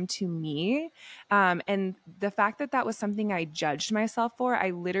people come to me, and the fact that that was something I judged myself for,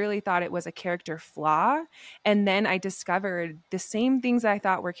 I literally thought it was a character flaw. And then I discovered the same things I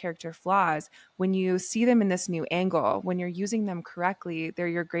thought were character flaws. When you see them in this new angle, when you're using them correctly, they're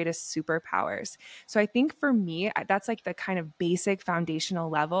your greatest superpowers. So I think for me, that's like the kind of basic foundational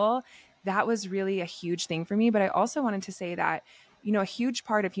level. That was really a huge thing for me. But I also wanted to say that a huge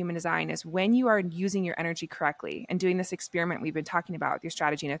part of human design is when you are using your energy correctly and doing this experiment we've been talking about with your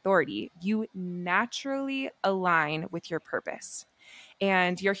strategy and authority, you naturally align with your purpose.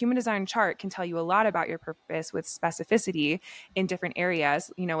 And your human design chart can tell you a lot about your purpose with specificity in different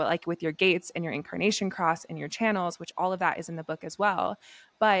areas, like with your gates and your incarnation cross and your channels, which all of that is in the book as well.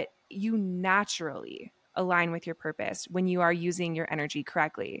 But you naturally align with your purpose when you are using your energy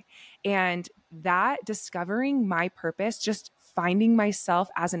correctly. And that discovering my purpose, just finding myself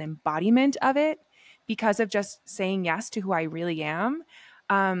as an embodiment of it because of just saying yes to who I really am,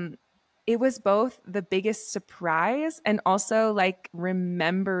 it was both the biggest surprise and also like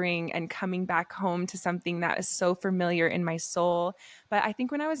remembering and coming back home to something that is so familiar in my soul. But I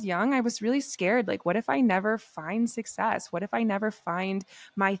think when I was young, I was really scared. Like, what if I never find success? What if I never find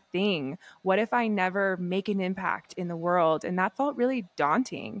my thing? What if I never make an impact in the world? And that felt really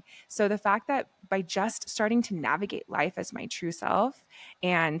daunting. So the fact that by just starting to navigate life as my true self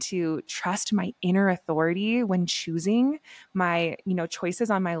and to trust my inner authority when choosing my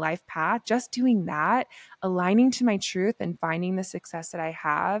choices on my life path, just doing that, aligning to my truth and finding the success that I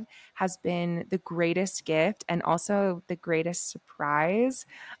have has been the greatest gift and also the greatest surprise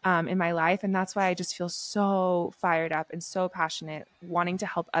in my life. And that's why I just feel so fired up and so passionate wanting to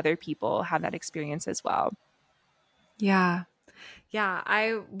help other people have that experience as well. Yeah. Yeah,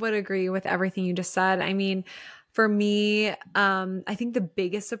 I would agree with everything you just said. I mean, for me, I think the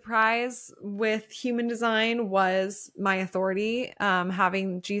biggest surprise with human design was my authority,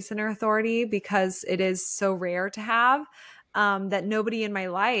 having G center authority, because it is so rare to have, that nobody in my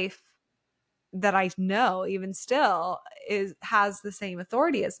life that I know even still has the same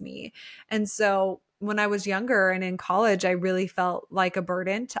authority as me. And so when I was younger and in college, I really felt like a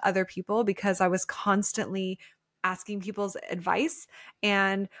burden to other people because I was constantly asking people's advice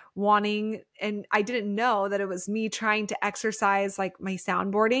and wanting, and I didn't know that it was me trying to exercise like my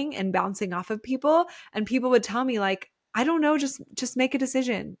soundboarding and bouncing off of people. And people would tell me like, I don't know, just make a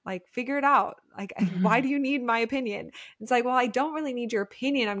decision, like figure it out. Like, why do you need my opinion? It's like, well, I don't really need your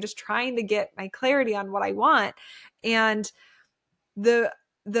opinion. I'm just trying to get my clarity on what I want. And the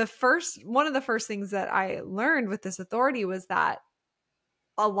one of the first things that I learned with this authority was that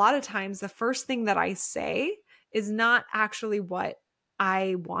a lot of times the first thing that I say is not actually what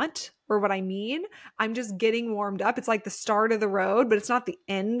I want or what I mean. I'm just getting warmed up. It's like the start of the road, but it's not the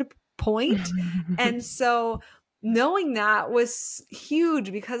end point. And so knowing that was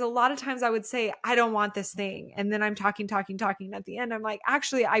huge because a lot of times I would say, I don't want this thing. And then I'm talking. And at the end, I'm like,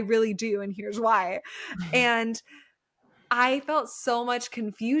 actually, I really do. And here's why. And I felt so much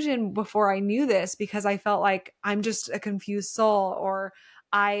confusion before I knew this because I felt like I'm just a confused soul, or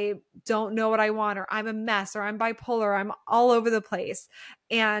I don't know what I want, or I'm a mess, or I'm bipolar, I'm all over the place.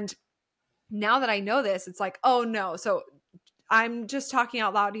 And now that I know this, it's like, oh no. So I'm just talking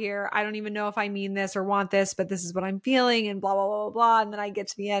out loud here. I don't even know if I mean this or want this, but this is what I'm feeling and blah, blah, blah, blah, blah. And then I get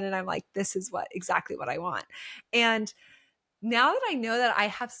to the end and I'm like, this is exactly what I want. And now that I know that I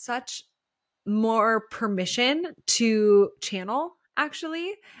have such more permission to channel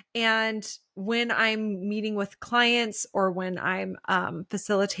actually. And when I'm meeting with clients or when I'm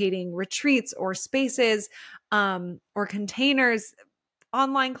facilitating retreats or spaces or containers,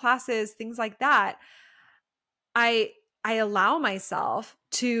 online classes, things like that, I allow myself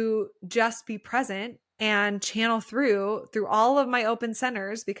to just be present and channel through all of my open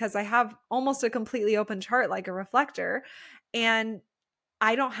centers, because I have almost a completely open chart like a reflector, and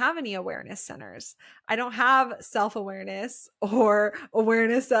I don't have any awareness centers. I don't have self-awareness or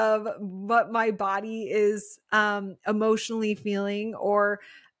awareness of what my body is emotionally feeling, or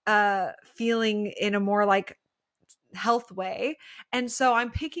feeling in a more like health way. And so I'm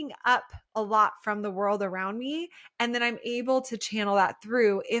picking up a lot from the world around me, and then I'm able to channel that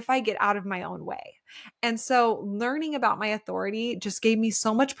through if I get out of my own way. And so learning about my authority just gave me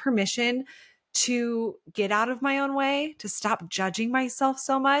so much permission to get out of my own way, to stop judging myself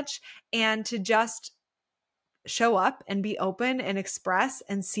so much, and to just show up and be open and express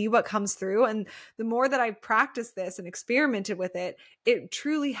and see what comes through. And the more that I've practiced this and experimented with it, it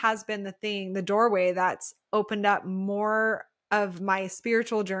truly has been the doorway that's opened up more of my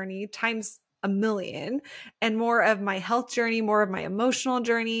spiritual journey times a million, and more of my health journey, more of my emotional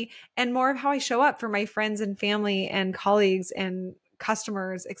journey, and more of how I show up for my friends and family and colleagues and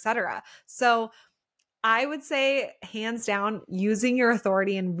customers, etc. So I would say, hands down, using your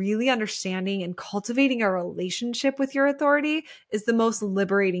authority and really understanding and cultivating a relationship with your authority is the most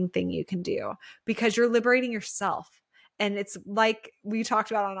liberating thing you can do, because you're liberating yourself. And it's like we talked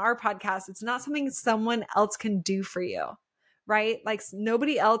about on our podcast, it's not something someone else can do for you, right? Like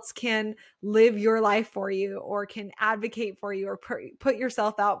nobody else can live your life for you or can advocate for you or put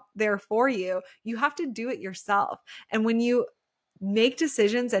yourself out there for you. You have to do it yourself. And when you make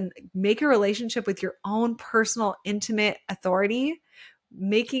decisions and make a relationship with your own personal, intimate authority,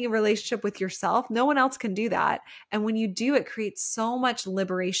 making a relationship with yourself, no one else can do that. And when you do, it creates so much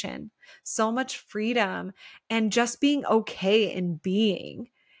liberation, so much freedom, and just being okay in being.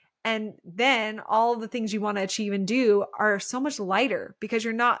 And then all the things you want to achieve and do are so much lighter, because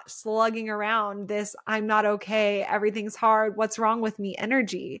you're not slugging around this, I'm not okay, everything's hard, what's wrong with me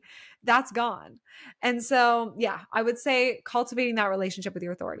energy. That's gone. And so, yeah, I would say cultivating that relationship with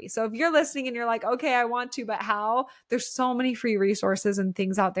your authority. So if you're listening and you're like, okay, I want to, but how? There's so many free resources and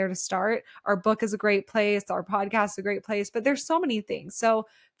things out there to start. Our book is a great place. Our podcast is a great place, but there's so many things. So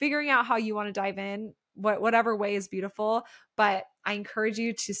figuring out how you want to dive in, whatever way is beautiful. But I encourage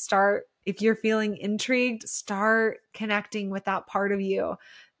you to start, if you're feeling intrigued, start connecting with that part of you,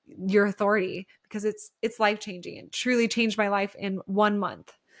 your authority, because it's life-changing and truly changed my life in 1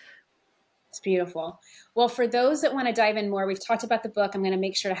 month. It's beautiful. Well, for those that want to dive in more, we've talked about the book. I'm going to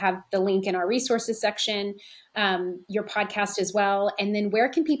make sure to have the link in our resources section, your podcast as well. And then where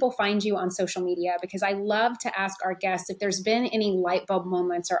can people find you on social media? Because I love to ask our guests if there's been any light bulb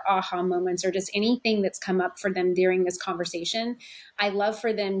moments or aha moments or just anything that's come up for them during this conversation. I love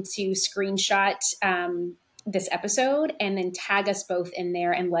for them to screenshot this episode and then tag us both in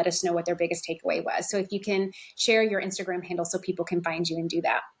there and let us know what their biggest takeaway was. So if you can share your Instagram handle so people can find you and do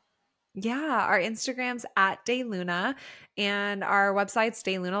that. Yeah, our Instagram's at DayLuna, and our website's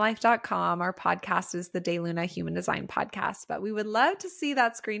daylunalife.com. Our podcast is the DayLuna Human Design Podcast, but we would love to see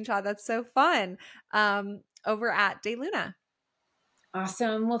that screenshot. That's so fun. Over at DayLuna.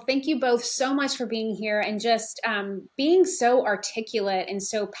 Awesome. Well, thank you both so much for being here and just being so articulate and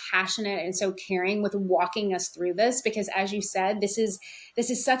so passionate and so caring with walking us through this. Because as you said, this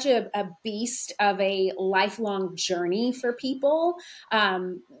is such a beast of a lifelong journey for people.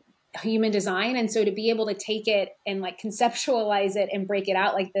 Human design. And so to be able to take it and like conceptualize it and break it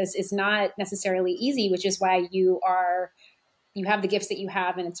out like this is not necessarily easy, which is why you have the gifts that you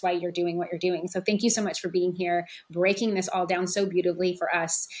have, and it's why you're doing what you're doing. So thank you so much for being here, breaking this all down so beautifully for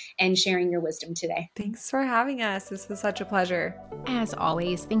us and sharing your wisdom today. Thanks for having us. This was such a pleasure. As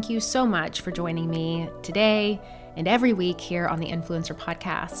always, thank you so much for joining me today and every week here on the Influencer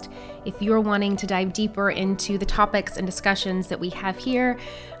Podcast. If you're wanting to dive deeper into the topics and discussions that we have here,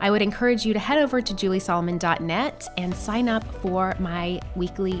 I would encourage you to head over to juliesolomon.net and sign up for my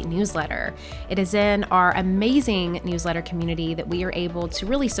weekly newsletter. It is in our amazing newsletter community that we are able to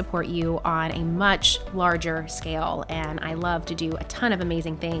really support you on a much larger scale. And I love to do a ton of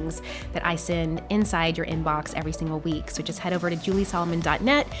amazing things that I send inside your inbox every single week. So just head over to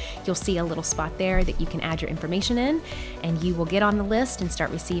juliesolomon.net. You'll see a little spot there that you can add your information in, and you will get on the list and start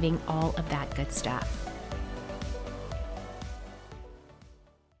receiving all of that good stuff.